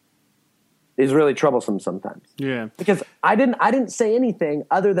is really troublesome sometimes. Yeah. Because I didn't say anything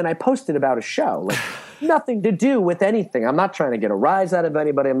other than I posted about a show. Like nothing to do with anything. I'm not trying to get a rise out of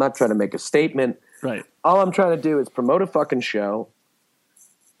anybody. I'm not trying to make a statement. Right. All I'm trying to do is promote a fucking show.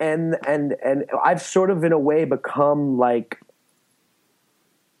 And I've sort of in a way become like,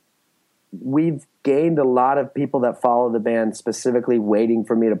 we've gained a lot of people that follow the band specifically waiting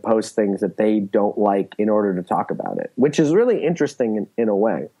for me to post things that they don't like in order to talk about it, which is really interesting in a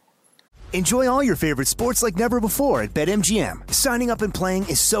way. Enjoy all your favorite sports like never before at BetMGM. Signing up and playing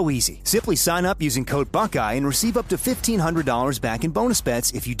is so easy. Simply sign up using code Buckeye and receive up to $1,500 back in bonus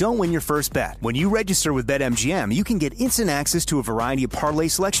bets if you don't win your first bet. When you register with BetMGM, you can get instant access to a variety of parlay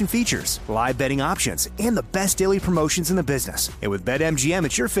selection features, live betting options, and the best daily promotions in the business. And with BetMGM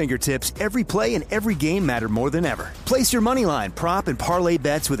at your fingertips, every play and every game matter more than ever. Place your moneyline, prop, and parlay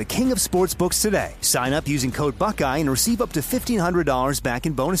bets with the king of sportsbooks today. Sign up using code Buckeye and receive up to $1,500 back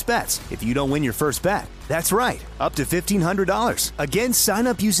in bonus bets if you don't win your first bet. That's right, up to $1,500. Again, sign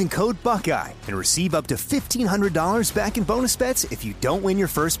up using code Buckeye and receive up to $1,500 back in bonus bets if you don't win your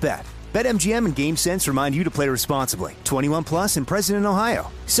first bet. BetMGM and GameSense remind you to play responsibly. 21 plus and present in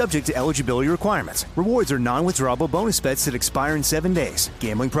Ohio. Subject to eligibility requirements. Rewards are non-withdrawable bonus bets that expire in 7 days.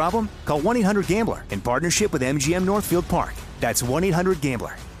 Gambling problem? Call 1-800-GAMBLER in partnership with MGM Northfield Park. That's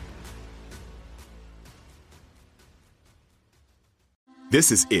 1-800-GAMBLER.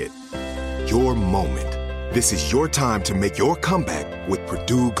 This is it. Your moment. This is your time to make your comeback with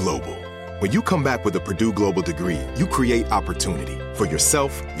Purdue Global. When you come back with a Purdue Global degree, you create opportunity for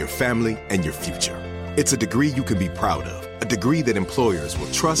yourself, your family, and your future. It's a degree you can be proud of, a degree that employers will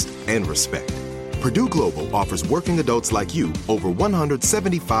trust and respect. Purdue Global offers working adults like you over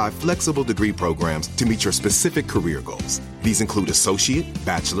 175 flexible degree programs to meet your specific career goals. These include associate,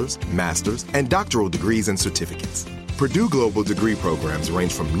 bachelor's, master's, and doctoral degrees and certificates. Purdue Global degree programs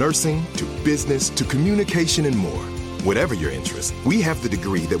range from nursing to business to communication and more. Whatever your interest, we have the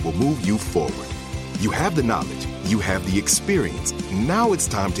degree that will move you forward. You have the knowledge, you have the experience. Now it's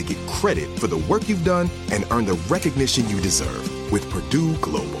time to get credit for the work you've done and earn the recognition you deserve with Purdue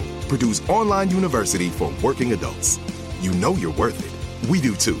Global, Purdue's online university for working adults. You know you're worth it. We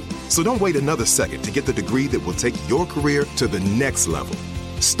do too. So don't wait another second to get the degree that will take your career to the next level.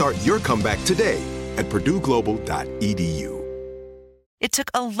 Start your comeback today at purdueglobal.edu. It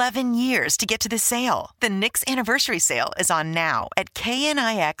took 11 years to get to this sale. The Knix Anniversary Sale is on now at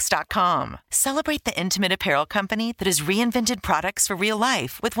knix.com. Celebrate the intimate apparel company that has reinvented products for real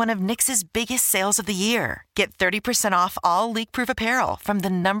life with one of Knix's biggest sales of the year. Get 30% off all leak-proof apparel from the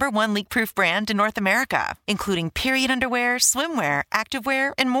 #1 leak-proof brand in North America, including period underwear, swimwear,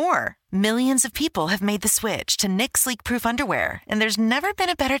 activewear, and more. Millions of people have made the switch to Knix leak-proof underwear, and there's never been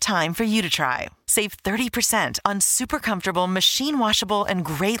a better time for you to try. Save 30% on super comfortable, machine-washable, and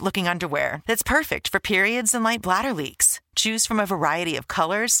great-looking underwear that's perfect for periods and light bladder leaks. Choose from a variety of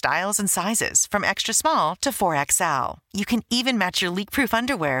colors, styles, and sizes, from extra small to 4XL. You can even match your leak-proof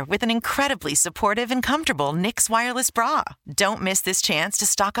underwear with an incredibly supportive and comfortable Knix wireless bra. Don't miss this chance to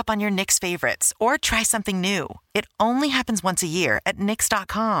stock up on your Knix favorites or try something new. It only happens once a year at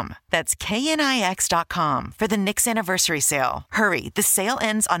Knix.com. That's KNIX.com for the Knix Anniversary Sale. Hurry, the sale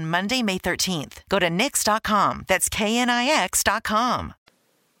ends on Monday, May 13th. Go to Knix.com. That's KNIX.com.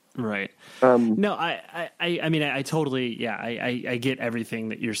 Right. No, I mean, I totally, yeah, I get everything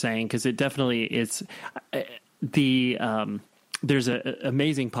that you're saying, because it definitely is there's an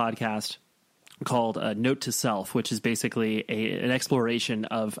amazing podcast called Note to Self, which is basically an exploration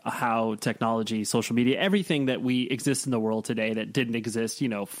of how technology, social media, everything that we exist in the world today that didn't exist,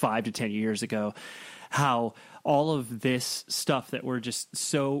 5 to 10 years ago, how all of this stuff that we're just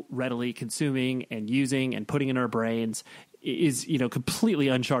so readily consuming and using and putting in our brains is, completely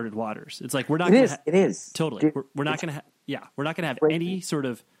uncharted waters. It's like, we're not going to it is totally, we're not going to we're not going to have any sort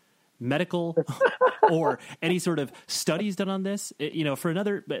of medical or any sort of studies done on this, for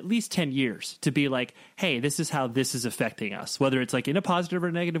another at least 10 years to be like, hey, this is how this is affecting us, whether it's like in a positive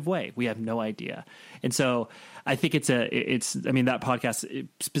or negative way. We have no idea. And so I think that podcast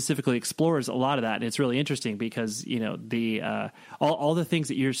specifically explores a lot of that. And it's really interesting because, all the things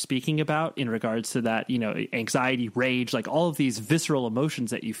that you're speaking about in regards to that, anxiety, rage, like all of these visceral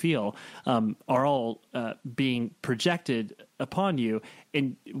emotions that you feel, are all being projected upon you.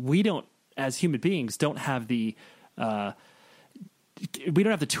 And we don't, as human beings, don't have the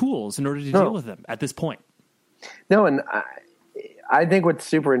tools in order to deal with them at this point. No, and I think what's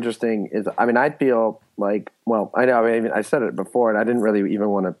super interesting is, I feel like, I said it before, and I didn't really even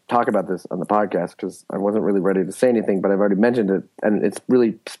want to talk about this on the podcast because I wasn't really ready to say anything, but I've already mentioned it, and it's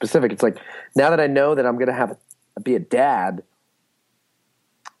really specific. It's like, now that I know that I'm going to be a dad,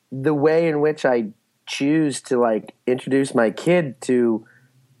 the way in which I choose to like introduce my kid to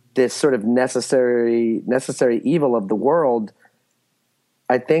this sort of necessary evil of the world,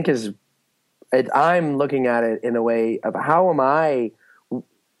 I think I'm looking at it in a way of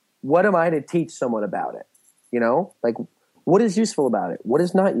what am I to teach someone about it? You know, like what is useful about it? What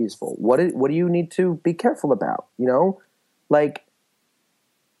is not useful? What do you need to be careful about? You know, like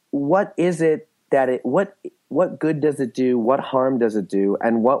what is it that what good does it do? What harm does it do?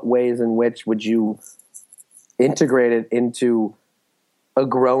 And what ways in which would you integrate it into a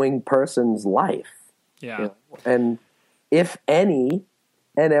growing person's life? Yeah. You know? And if any,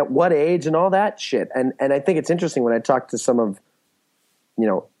 and at what age and all that shit. And I think it's interesting when I talk to some of,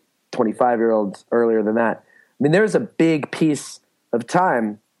 25-year-olds earlier than that. I mean, there's a big piece of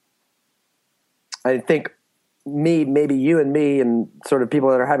time. I think maybe you and me and sort of people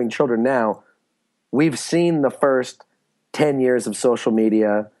that are having children now, we've seen the first 10 years of social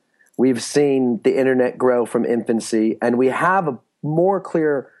media. We've seen the internet grow from infancy, and we have a more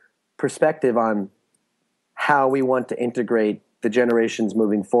clear perspective on how we want to integrate the generations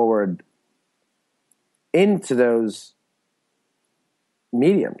moving forward into those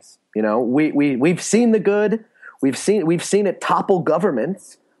mediums. You know, we've seen the good. We've seen it topple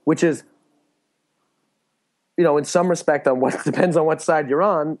governments, which is, in some respect, depends on what side you're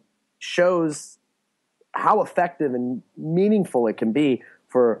on, shows how effective and meaningful it can be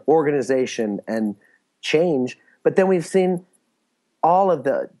for organization and change. But then we've seen all of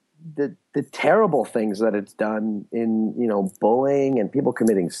the terrible things that it's done in, bullying and people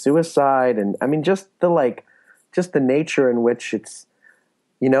committing suicide. And I mean, just the nature in which it's,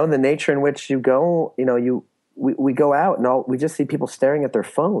 the nature in which you go, we go out and we just see people staring at their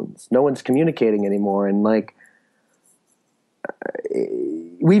phones. No one's communicating anymore. And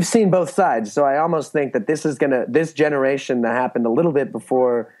we've seen both sides. So I almost think that this generation that happened a little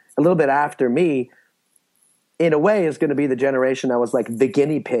bit after me, in a way, is going to be the generation that was like the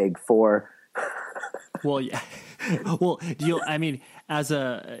guinea pig for. Well, yeah. Well,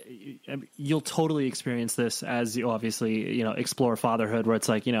 you'll totally experience this as you obviously, explore fatherhood, where it's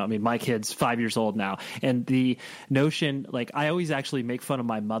like, my kid's 5 years old now. And the notion, I always actually make fun of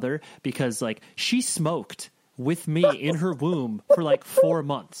my mother because she smoked with me in her womb for 4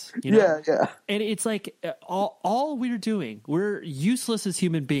 months, Yeah. And it's all we're doing, we're useless as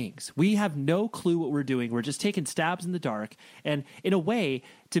human beings. We have no clue what we're doing. We're just taking stabs in the dark. And in a way,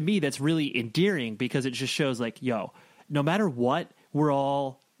 to me, that's really endearing because it just shows no matter what, we're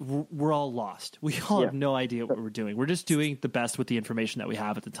all lost. We all have no idea what we're doing. We're just doing the best with the information that we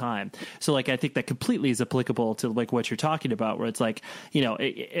have at the time. So I think that completely is applicable to what you're talking about, where it's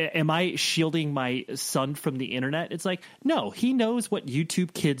am I shielding my son from the internet? It's no, he knows what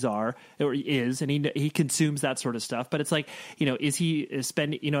YouTube Kids are or is, and he consumes that sort of stuff. But it's is he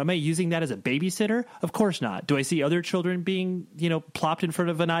spending, am I using that as a babysitter? Of course not. Do I see other children being, plopped in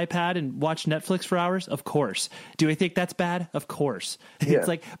front of an iPad and watch Netflix for hours? Of course. Do I think that's bad? Of course. Yeah. It's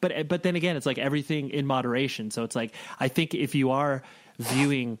but then again, it's everything in moderation. So it's I think if you are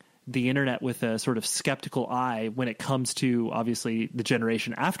viewing the internet with a sort of skeptical eye when it comes to obviously the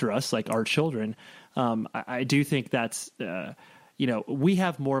generation after us, like our children, I do think that's, we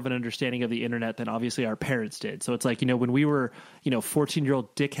have more of an understanding of the internet than obviously our parents did. So it's when we were,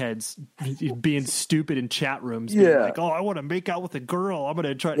 14-year-old dickheads being stupid in chat rooms, being oh, I want to make out with a girl. I'm going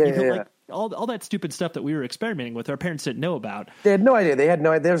to try, all that stupid stuff that we were experimenting with, our parents didn't know about. They had no idea.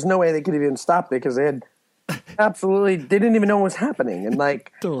 There's no way they could even stop it because they had they didn't even know what was happening. And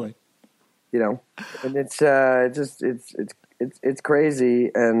totally, and it's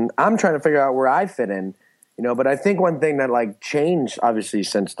crazy. And I'm trying to figure out where I fit in, but I think one thing that changed obviously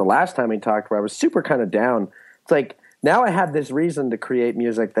since the last time we talked, where I was super kind of down. It's now I have this reason to create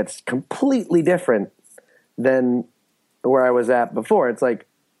music that's completely different than where I was at before. It's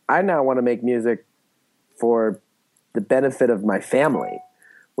I now want to make music for the benefit of my family,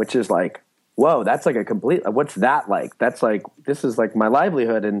 which is whoa, that's a complete, what's that like? That's this is my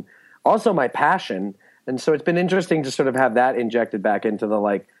livelihood and also my passion. And so it's been interesting to sort of have that injected back into the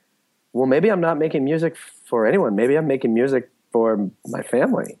well, maybe I'm not making music for anyone. Maybe I'm making music for my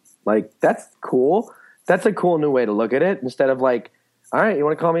family. That's cool. That's a cool new way to look at it. Instead of all right, you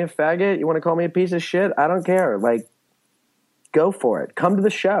want to call me a faggot? You want to call me a piece of shit? I don't care. Go for it. Come to the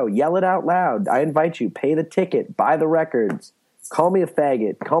show. Yell it out loud. I invite you. Pay the ticket. Buy the records. Call me a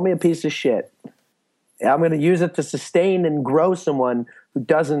faggot. Call me a piece of shit. I'm going to use it to sustain and grow someone who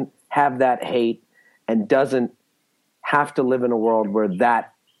doesn't have that hate and doesn't have to live in a world where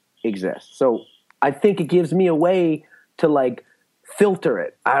that exists. So I think it gives me a way to filter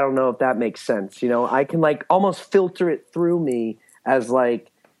it. I don't know if that makes sense. I can almost filter it through me as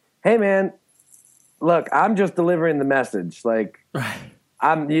hey man, look, I'm just delivering the message. Like,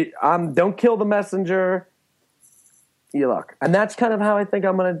 I'm don't kill the messenger. You look. And that's kind of how I think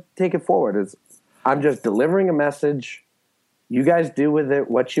I'm going to take it forward is I'm just delivering a message. You guys do with it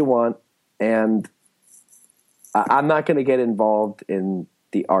what you want. And I'm not going to get involved in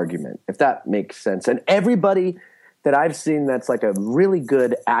the argument, if that makes sense. And everybody that I've seen that's like a really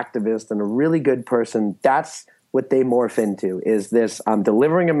good activist and a really good person, that's what they morph into is this, I'm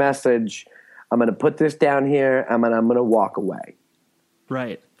delivering a message. I'm going to put this down here. I'm going to walk away.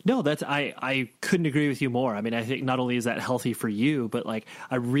 Right. No, that's, I couldn't agree with you more. I mean, I think not only is that healthy for you, but like,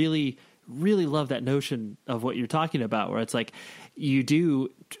 I really, really love that notion of what you're talking about, where it's like, you do,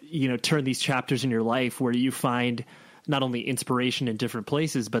 turn these chapters in your life where you find not only inspiration in different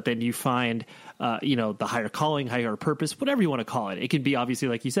places, but then you find, the higher calling, higher purpose, whatever you want to call it. It can be obviously,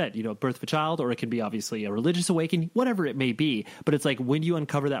 like you said, birth of a child, or it can be obviously a religious awakening, whatever it may be. But it's like when you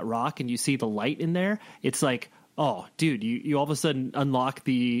uncover that rock and you see the light in there, it's like, oh, dude, you all of a sudden unlock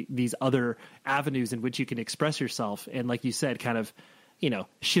these other avenues in which you can express yourself. And like you said, kind of,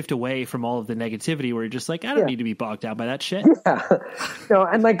 shift away from all of the negativity where you're just like, I don't need to be bogged down by that shit. Yeah.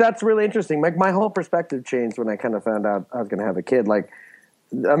 And like, that's really interesting. Like my whole perspective changed when I kind of found out I was going to have a kid. Like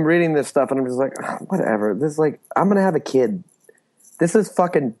I'm reading this stuff and I'm just like, oh, whatever. This is like, I'm going to have a kid. This is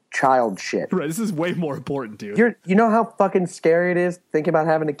fucking child shit. Right. This is way more important, dude. You know how fucking scary it is thinking about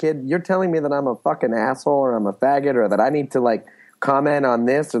having a kid? You're telling me that I'm a fucking asshole or I'm a faggot or that I need to like comment on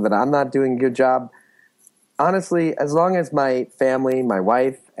this or that I'm not doing a good job. Honestly, as long as my family, my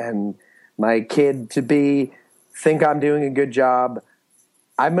wife, and my kid to be think I'm doing a good job,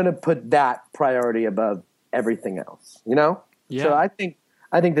 I'm going to put that priority above everything else, Yeah. So I think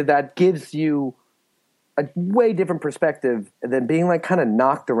that gives you a way different perspective than being like kind of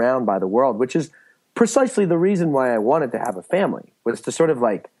knocked around by the world, which is precisely the reason why I wanted to have a family, was to sort of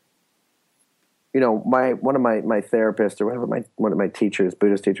like, one of my therapists or whatever, one of my teachers,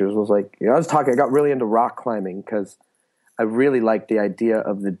 Buddhist teachers, was like, I got really into rock climbing because I really liked the idea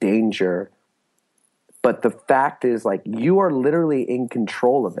of the danger. But the fact is, like, you are literally in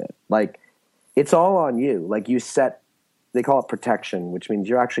control of it. Like, it's all on you. Like, they call it protection, which means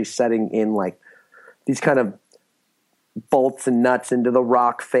you're actually setting in like these kind of bolts and nuts into the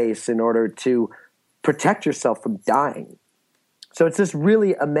rock face in order to protect yourself from dying. So it's this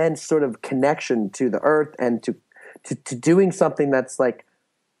really immense sort of connection to the earth and to doing something that's like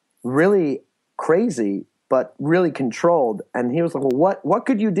really crazy, but really controlled. And he was like, well, what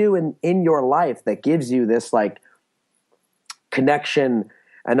could you do in your life that gives you this like connection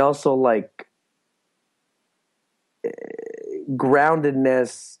and also like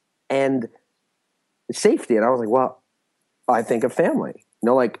groundedness and safety? And I was like, well, I think a family,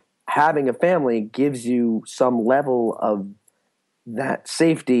 like having a family gives you some level of that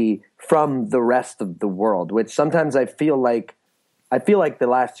safety from the rest of the world, which sometimes I feel like the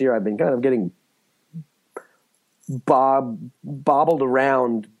last year I've been kind of getting bobbled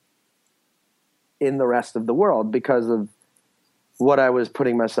around in the rest of the world because of what I was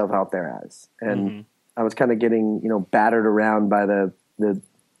putting myself out there as. And I was kind of getting, battered around by the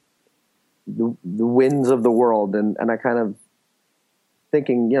winds of the world. And I kind of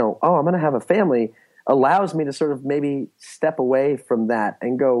thinking, I'm going to have a family allows me to sort of maybe step away from that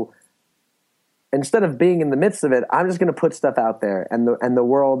and go, instead of being in the midst of it, I'm just going to put stuff out there and the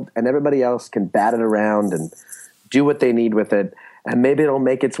world and everybody else can bat it around and do what they need with it. And maybe it'll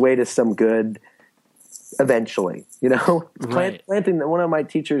make its way to some good eventually, Right. Planting, one of my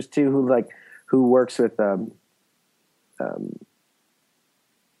teachers too, who works with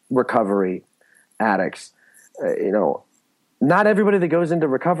recovery addicts, not everybody that goes into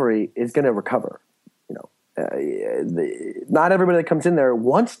recovery is going to recover. Not everybody that comes in there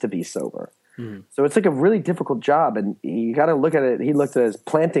wants to be sober. So it's like a really difficult job, and you got to look at it. He looked at it as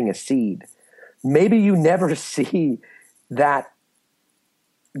planting a seed. Maybe you never see that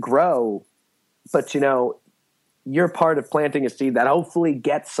grow, but you're part of planting a seed that hopefully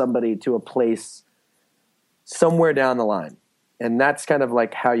gets somebody to a place somewhere down the line. And that's kind of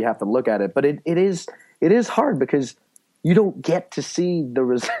like how you have to look at it. But it is hard because you don't get to see the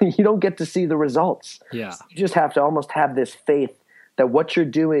results. Yeah. You just have to almost have this faith that what you're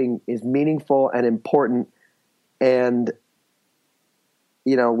doing is meaningful and important. And,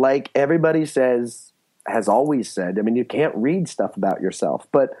 like everybody has always said, I mean, you can't read stuff about yourself,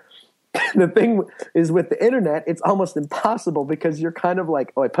 but the thing is with the internet, it's almost impossible because you're kind of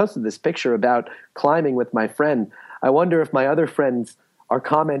like, oh, I posted this picture about climbing with my friend. I wonder if my other friends are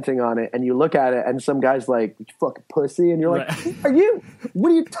commenting on it, and you look at it, and some guy's like, "You fucking pussy," and you're like, "Who are you?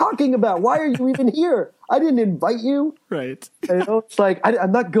 What are you talking about? Why are you even here? I didn't invite you." Right. And, it's like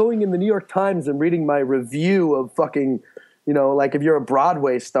I'm not going in the New York Times and reading my review of fucking, like if you're a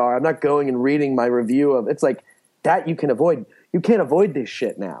Broadway star, I'm not going and reading my review of. It's like that you can avoid. You can't avoid this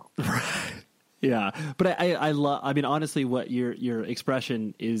shit now. Yeah, but I love. I mean, honestly, what your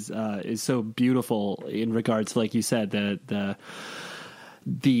expression is so beautiful in regards to, like you said,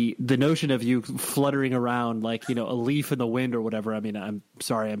 the notion of you fluttering around like, a leaf in the wind or whatever. I mean, I'm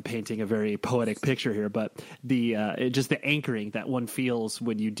sorry, I'm painting a very poetic picture here, but just the anchoring that one feels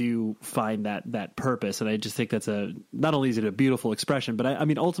when you do find that purpose. And I just think that's not only is it a beautiful expression, but I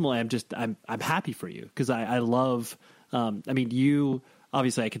mean, ultimately I'm happy for you because I love, you,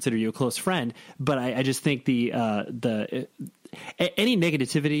 obviously I consider you a close friend, but I just think any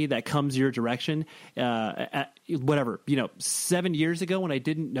negativity that comes your direction, whatever, 7 years ago when I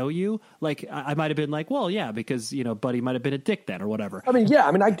didn't know you, like I might've been like, well, yeah, because, Buddy might've been a dick then or whatever. I mean,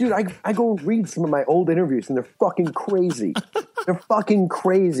 yeah, I go read some of my old interviews and they're fucking crazy. They're fucking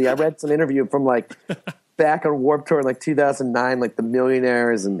crazy. I read some interview from like back on Warped Tour in like 2009, like the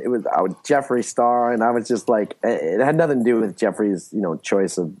Millionaires, and I was Jeffree Star, and I was just like, it had nothing to do with Jeffree's,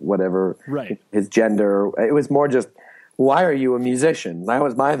 choice of whatever, right, his gender. It was more just, why are you a musician? That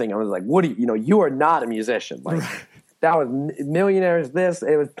was my thing. I was like, what do you are not a musician. Like that was Millionaires.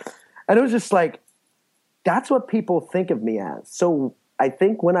 It was just like, that's what people think of me as. So I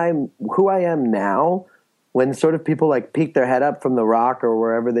think when I'm who I am now, when sort of people like peek their head up from the Rock or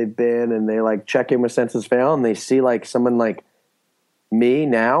wherever they've been and they like check in with Senses Fail and they see like someone like me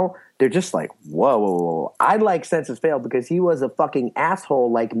now, they're just like, whoa. I like Senses Fail because he was a fucking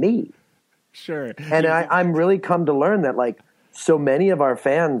asshole like me. Sure. And I'm really come to learn that like so many of our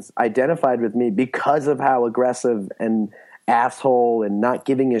fans identified with me because of how aggressive and asshole and not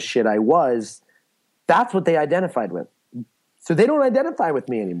giving a shit I was. That's what they identified with. So they don't identify with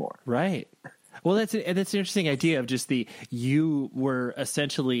me anymore. Right. Well, that's an interesting idea of just you were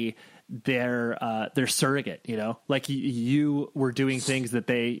essentially their surrogate, like you were doing things that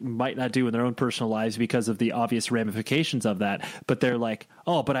they might not do in their own personal lives because of the obvious ramifications of that. But they're like,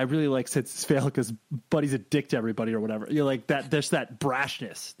 oh, but I really like Senses Fail because Buddy's a dick to everybody or whatever. You're like that. There's that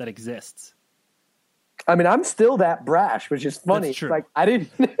brashness that exists. I mean, I'm still that brash, which is funny. That's true. Like I didn't.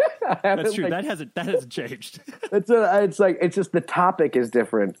 That's true. That hasn't changed. It's just the topic is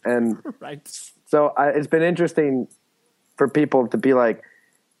different, and right. So it's been interesting for people to be like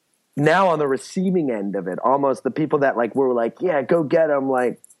now on the receiving end of it. Almost the people that like were like, yeah, go get them,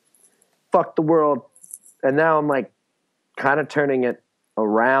 like fuck the world, and now I'm like kind of turning it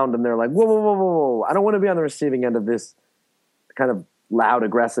around, and they're like, whoa, I don't want to be on the receiving end of this kind of loud,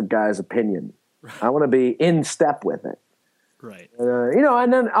 aggressive guy's opinion. I want to be in step with it. Right.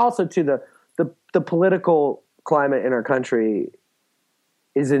 And then also to the political climate in our country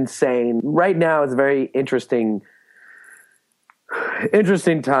is insane. Right now it's a very interesting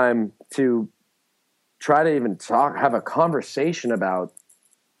time to try to even have a conversation about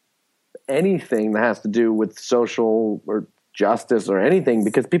anything that has to do with social or justice or anything,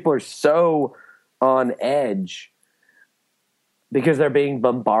 because people are so on edge because they're being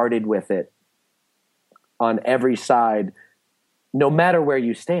bombarded with it on every side, no matter where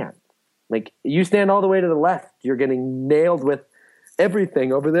you stand. Like you stand all the way to the left, you're getting nailed with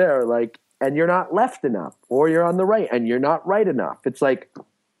everything over there, like, and you're not left enough, or you're on the right and you're not right enough. It's like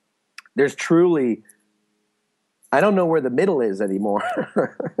there's truly, I don't know where the middle is anymore.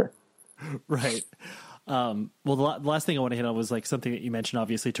 Right. Well, the last thing I want to hit on was like something that you mentioned,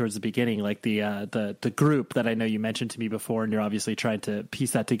 obviously, towards the beginning, like the group that I know you mentioned to me before, and you're obviously trying to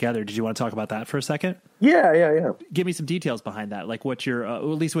piece that together. Did you want to talk about that for a second? Yeah. Give me some details behind that, like what your, at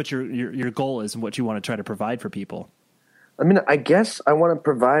least what your goal is and what you want to try to provide for people. I mean, I guess I want to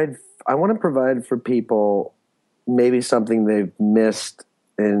provide for people maybe something they've missed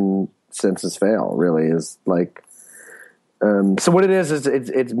in Senses Fail. Really, is like. So what it is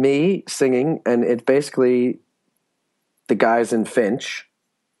it's me singing, and it's basically the guys in Finch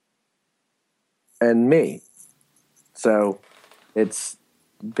and me. So it's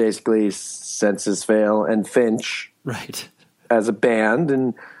basically Senses Fail and Finch, right, as a band,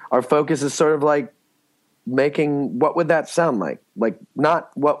 and our focus is sort of like making, what would that sound like? Like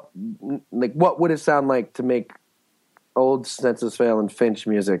what would it sound like to make old Senses Fail and Finch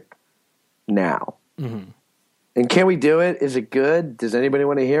music now? Mm-hmm. And can we do it? Is it good? Does anybody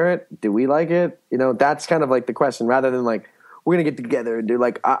want to hear it? Do we like it? That's kind of like the question, rather than like, we're going to get together and do,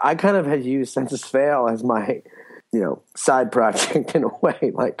 like, I kind of had used Senses Fail as my side project in a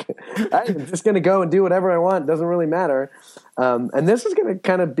way. Like, I'm just going to go and do whatever I want. Doesn't really matter. And this is going to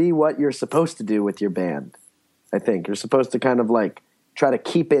kind of be what you're supposed to do with your band. I think you're supposed to kind of like try to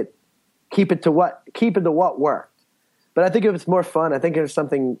keep it to what worked. But I think if it's more fun, I think there's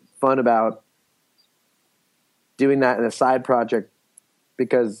something fun about doing that in a side project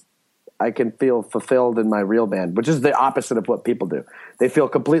because I can feel fulfilled in my real band, which is the opposite of what people do. They feel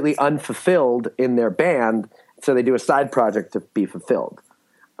completely unfulfilled in their band, so they do a side project to be fulfilled.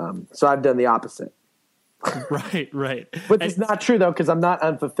 So I've done the opposite. Right. But it's not true, though, because I'm not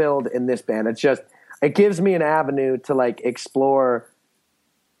unfulfilled in this band. It's just, it gives me an avenue to, like, explore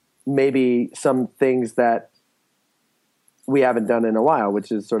maybe some things that we haven't done in a while,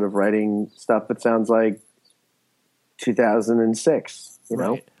 which is sort of writing stuff that sounds like 2006, you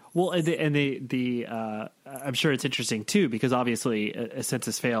know? Right. Well, I'm sure it's interesting too, because obviously a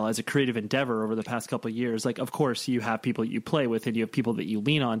Senses Fail as a creative endeavor over the past couple of years, like, of course you have people you play with and you have people that you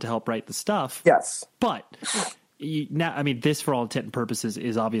lean on to help write the stuff. Yes. But this for all intent and purposes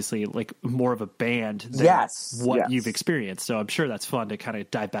is obviously like more of a band than what you've experienced. So I'm sure that's fun to kind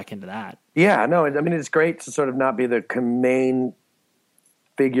of dive back into that. Yeah, no, I mean, it's great to sort of not be the main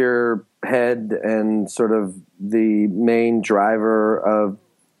figurehead and sort of the main driver of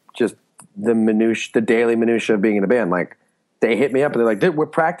just the daily minutia of being in a band. Like, they hit me up and they're like, we're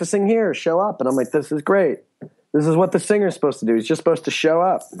practicing here, show up. And I'm like, this is great. This is what the singer's supposed to do. He's just supposed to show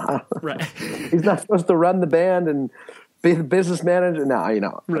up. Right. He's not supposed to run the band and be the business manager.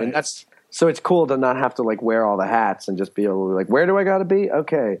 No, Right. And so it's cool to not have to like wear all the hats and just be able to like, where do I got to be?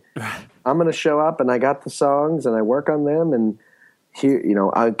 Okay. I'm going to show up and I got the songs and I work on them. And here,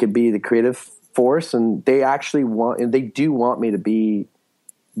 I could be the creative force, and they do want me to be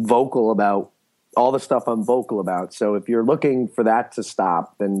vocal about all the stuff I'm vocal about. So if you're looking for that to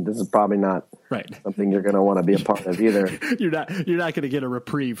stop, then this is probably not something you're going to want to be a part of either. You're not going to get a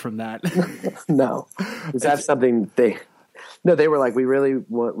reprieve from that. No, that's something they were like,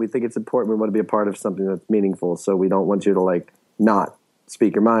 we think it's important. We want to be a part of something that's meaningful. So we don't want you to like not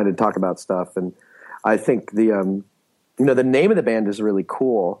speak your mind and talk about stuff. And I think the name of the band is really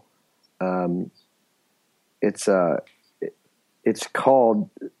cool. It's called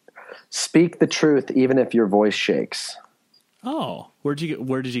Speak the Truth Even If Your Voice Shakes. Oh, where did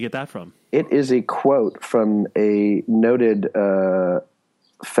you get that from? It is a quote from a noted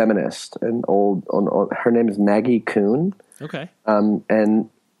feminist, her name is Maggie Kuhn. Okay. And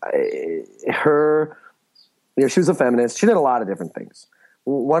she was a feminist. She did a lot of different things.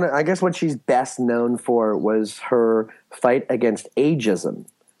 I guess what she's best known for was her fight against ageism.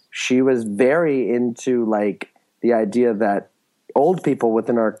 She was very into like the idea that old people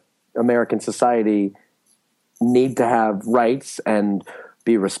within our American society need to have rights and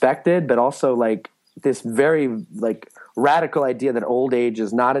be respected, but also like this very like radical idea that old age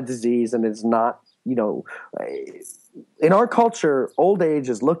is not a disease and it's not, in our culture, old age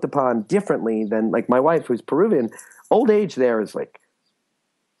is looked upon differently than like my wife, who's Peruvian. Old age there is like,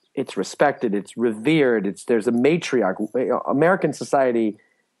 it's respected, it's revered, there's a matriarch. American society,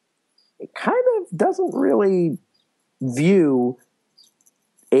 it kind of doesn't really view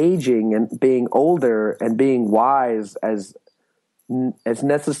aging and being older and being wise as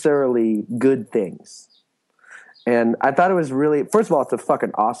necessarily good things. And I thought it was really, first of all, it's a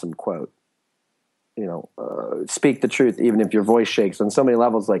fucking awesome quote. Speak the truth even if your voice shakes on so many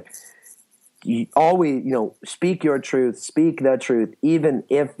levels. Like, you always, speak your truth, speak the truth, even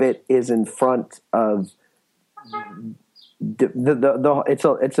if it is in front of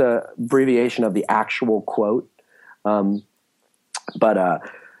it's a abbreviation of the actual quote. The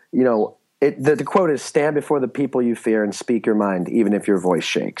quote is, stand before the people you fear and speak your mind, even if your voice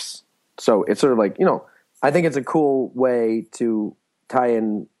shakes. So it's sort of like, I think it's a cool way to tie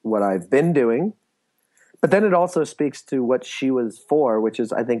in what I've been doing. But then it also speaks to what she was for, which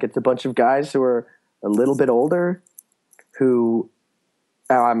is, I think it's a bunch of guys who are a little bit older who,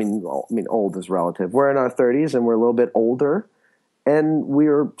 old is relative. We're in our 30s and we're a little bit older. And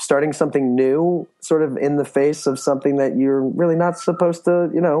we're starting something new, sort of in the face of something that you're really not supposed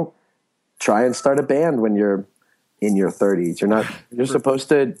to, try and start a band when you're in your 30s. You're supposed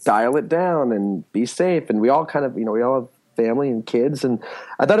to dial it down and be safe. And we all kind of, we all have family and kids. And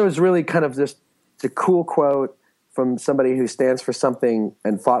I thought it was really kind of just a cool quote from somebody who stands for something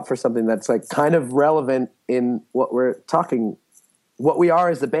and fought for something that's like kind of relevant in what we are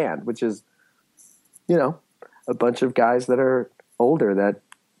as a band, which is, a bunch of guys that are older that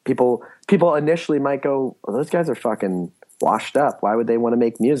people initially might go, well, those guys are fucking washed up. Why would they want to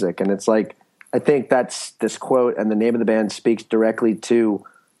make music? And it's like, I think that's this quote and the name of the band speaks directly to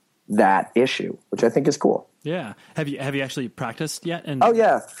that issue, which I think is cool. Yeah. Have you actually practiced yet? And Oh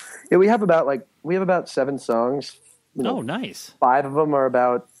yeah, we have about 7 songs. Oh, nice. 5 of them are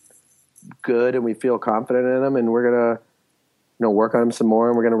about good, and we feel confident in them, and we're gonna work on them some more,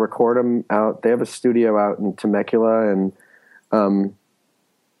 and we're gonna record them out. They have a studio out in Temecula, and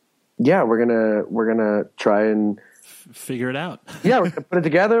we're gonna try and figure it out. Yeah, we're gonna put it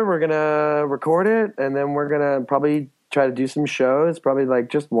together. We're gonna record it, and then we're gonna probably try to do some shows. Probably like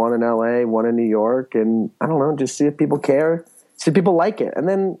just one in LA, one in New York, and I don't know, just see if people care, see if people like it, and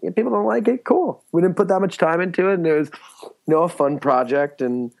then if people don't like it, cool. We didn't put that much time into it, and it was a fun project,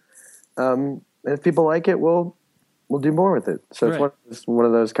 and if people like it, we'll do more with it. So Right. it's one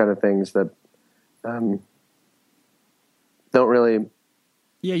of those kind of things that don't really.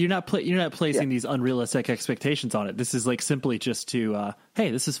 Yeah, you're not placing these unrealistic expectations on it. This is like simply just to, hey,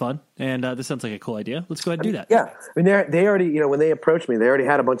 this is fun, and this sounds like a cool idea. Let's go ahead and do that. Yeah, I mean, they already, when they approached me, they already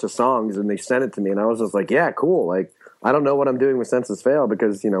had a bunch of songs, and they sent it to me, and I was just like, yeah, cool. Like, I don't know what I'm doing with Senses Fail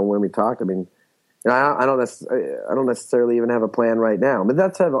because when we talked, I mean, I don't necessarily even have a plan right now. But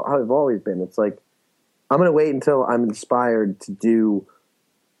that's how I've always been. It's like I'm going to wait until I'm inspired to do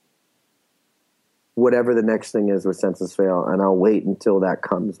whatever the next thing is with Senses Fail, and I'll wait until that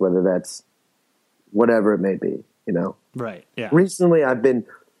comes, whether that's whatever it may be, Right, yeah. Recently,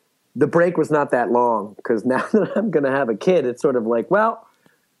 the break was not that long, because now that I'm going to have a kid, it's sort of like, well,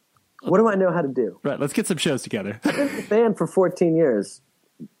 what do I know how to do? Right, let's get some shows together. I've been in the band for 14 years.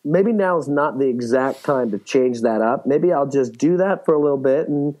 Maybe now is not the exact time to change that up. Maybe I'll just do that for a little bit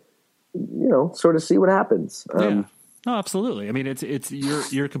and, sort of see what happens. Yeah. No, absolutely. I mean, it's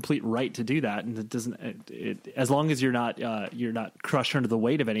your complete right to do that, and it doesn't. As long as you're not crushed under the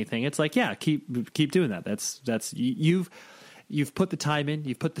weight of anything, it's like, yeah, keep doing that. That's you've put the time in,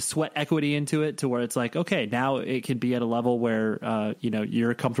 you've put the sweat equity into it to where it's like, okay, now it can be at a level where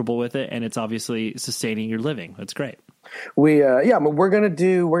you're comfortable with it, and it's obviously sustaining your living. That's great. We're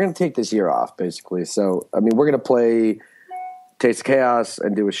gonna take this year off basically. So I mean, we're gonna play Taste of Chaos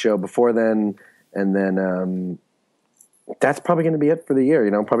and do a show before then, and then. That's probably going to be it for the year.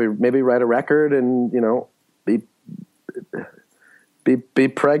 Probably maybe write a record and be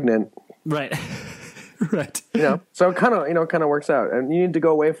pregnant. Right, right. So it kind of works out. And you need to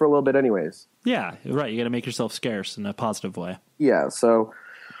go away for a little bit, anyways. Yeah, right. You got to make yourself scarce in a positive way. Yeah. So,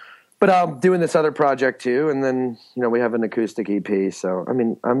 but I'm doing this other project too, and then we have an acoustic EP. So I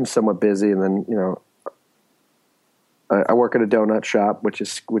mean, I'm somewhat busy, and then I work at a donut shop, which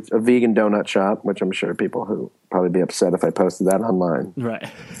is a vegan donut shop, which I'm sure people who probably be upset if I posted that online. Right.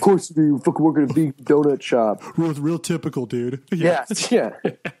 Of course you do. You fucking work at a vegan donut shop. Real typical, dude. Yes, yeah.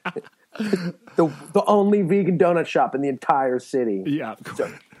 the only vegan donut shop in the entire city. Yeah.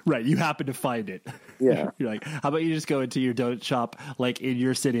 Right. You happen to find it. Yeah. You're like, how about you just go into your donut shop, like in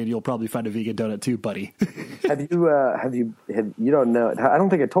your city, and you'll probably find a vegan donut too, buddy. You don't know. I don't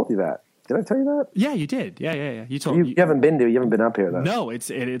think I told you that. Did I tell you that? Yeah, you did. Yeah. You told you haven't been up here though. No, it's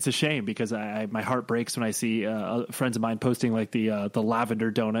a shame because my heart breaks when I see friends of mine posting like the lavender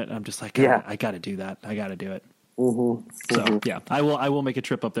donut. I'm just like, I got to do that. I got to do it. Mm-hmm. So yeah, I will make a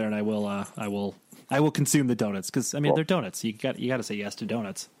trip up there, and I will consume the donuts because I mean they're donuts. You got to say yes to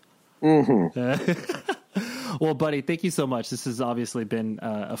donuts. Mm-hmm. Well, buddy, thank you so much. This has obviously been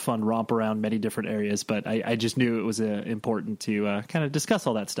a fun romp around many different areas, but I just knew it was important to kind of discuss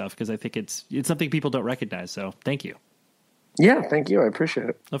all that stuff because I think it's something people don't recognize. So thank you. Yeah, thank you. I appreciate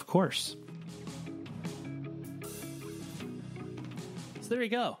it. Of course. So there you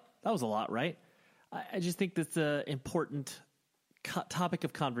go. That was a lot, right? I just think that's an important topic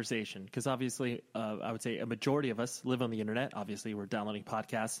of conversation because obviously I would say a majority of us live on the internet. Obviously we're downloading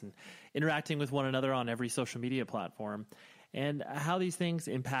podcasts and interacting with one another on every social media platform, and how these things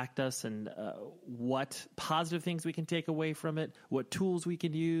impact us and what positive things we can take away from it, what tools we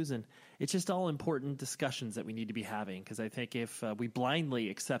can use. And it's just all important discussions that we need to be having because I think if we blindly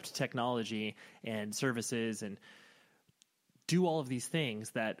accept technology and services and do all of these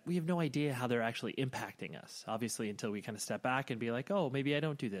things that we have no idea how they're actually impacting us, obviously, until we kind of step back and be like, oh, maybe I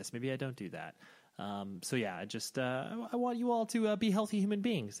don't do this. Maybe I don't do that. So yeah, I want you all to be healthy human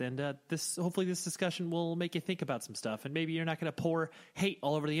beings. And hopefully this discussion will make you think about some stuff. And maybe you're not going to pour hate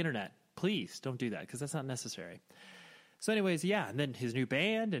all over the internet. Please don't do that because that's not necessary. So anyways, yeah, and then his new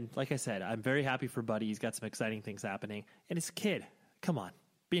band. And like I said, I'm very happy for Buddy. He's got some exciting things happening. And his kid, come on,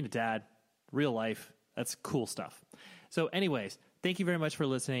 being a dad, real life, that's cool stuff. So anyways, thank you very much for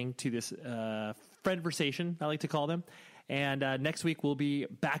listening to this friendversation, I like to call them. And next week, we'll be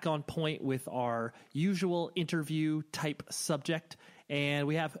back on point with our usual interview type subject. And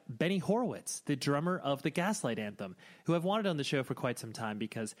we have Benny Horowitz, the drummer of the Gaslight Anthem, who I've wanted on the show for quite some time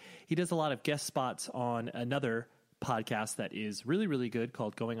because he does a lot of guest spots on another podcast that is really, really good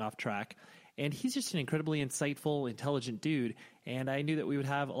called Going Off Track. And he's just an incredibly insightful, intelligent dude. And I knew that we would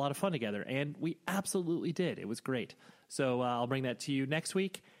have a lot of fun together. And we absolutely did. It was great. So I'll bring that to you next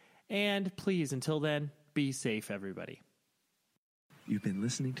week. And please, until then, be safe, everybody. You've been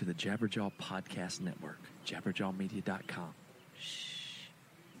listening to the Jabberjaw Podcast Network, jabberjawmedia.com. Shh.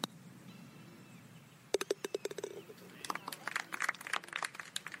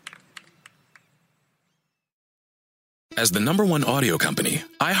 As the #1 audio company,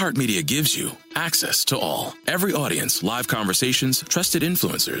 iHeartMedia gives you access to all. Every audience, live conversations, trusted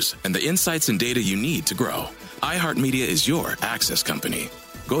influencers, and the insights and data you need to grow. iHeartMedia is your access company.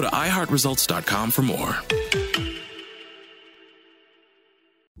 Go to iHeartResults.com for more.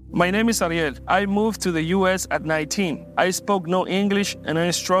 My name is Ariel. I moved to the U.S. at 19. I spoke no English and I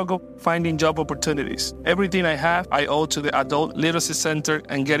struggled finding job opportunities. Everything I have, I owe to the Adult Literacy Center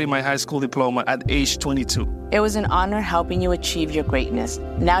and getting my high school diploma at age 22. It was an honor helping you achieve your greatness.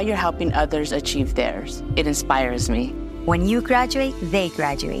 Now you're helping others achieve theirs. It inspires me. When you graduate, they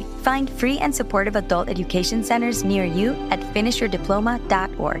graduate. Find free and supportive adult education centers near you at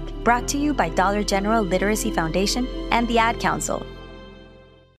finishyourdiploma.org. Brought to you by Dollar General Literacy Foundation and the Ad Council.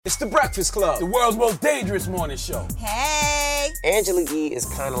 It's The Breakfast Club, the world's most dangerous morning show. Hey! Angela Yee is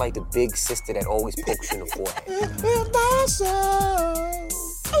kind of like the big sister that always pokes you in the forehead.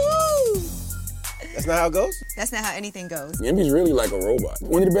 That's not how it goes? That's not how anything goes. Yemi's really like a robot.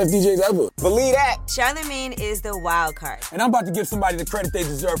 One of the best DJs ever. Believe that. Charlamagne is the wild card. And I'm about to give somebody the credit they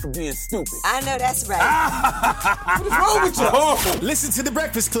deserve for being stupid. I know that's right. What is wrong with you? Oh. Listen to The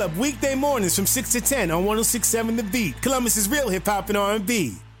Breakfast Club weekday mornings from 6 to 10 on 106.7 The Beat. Columbus's real hip-hop and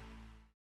R&B.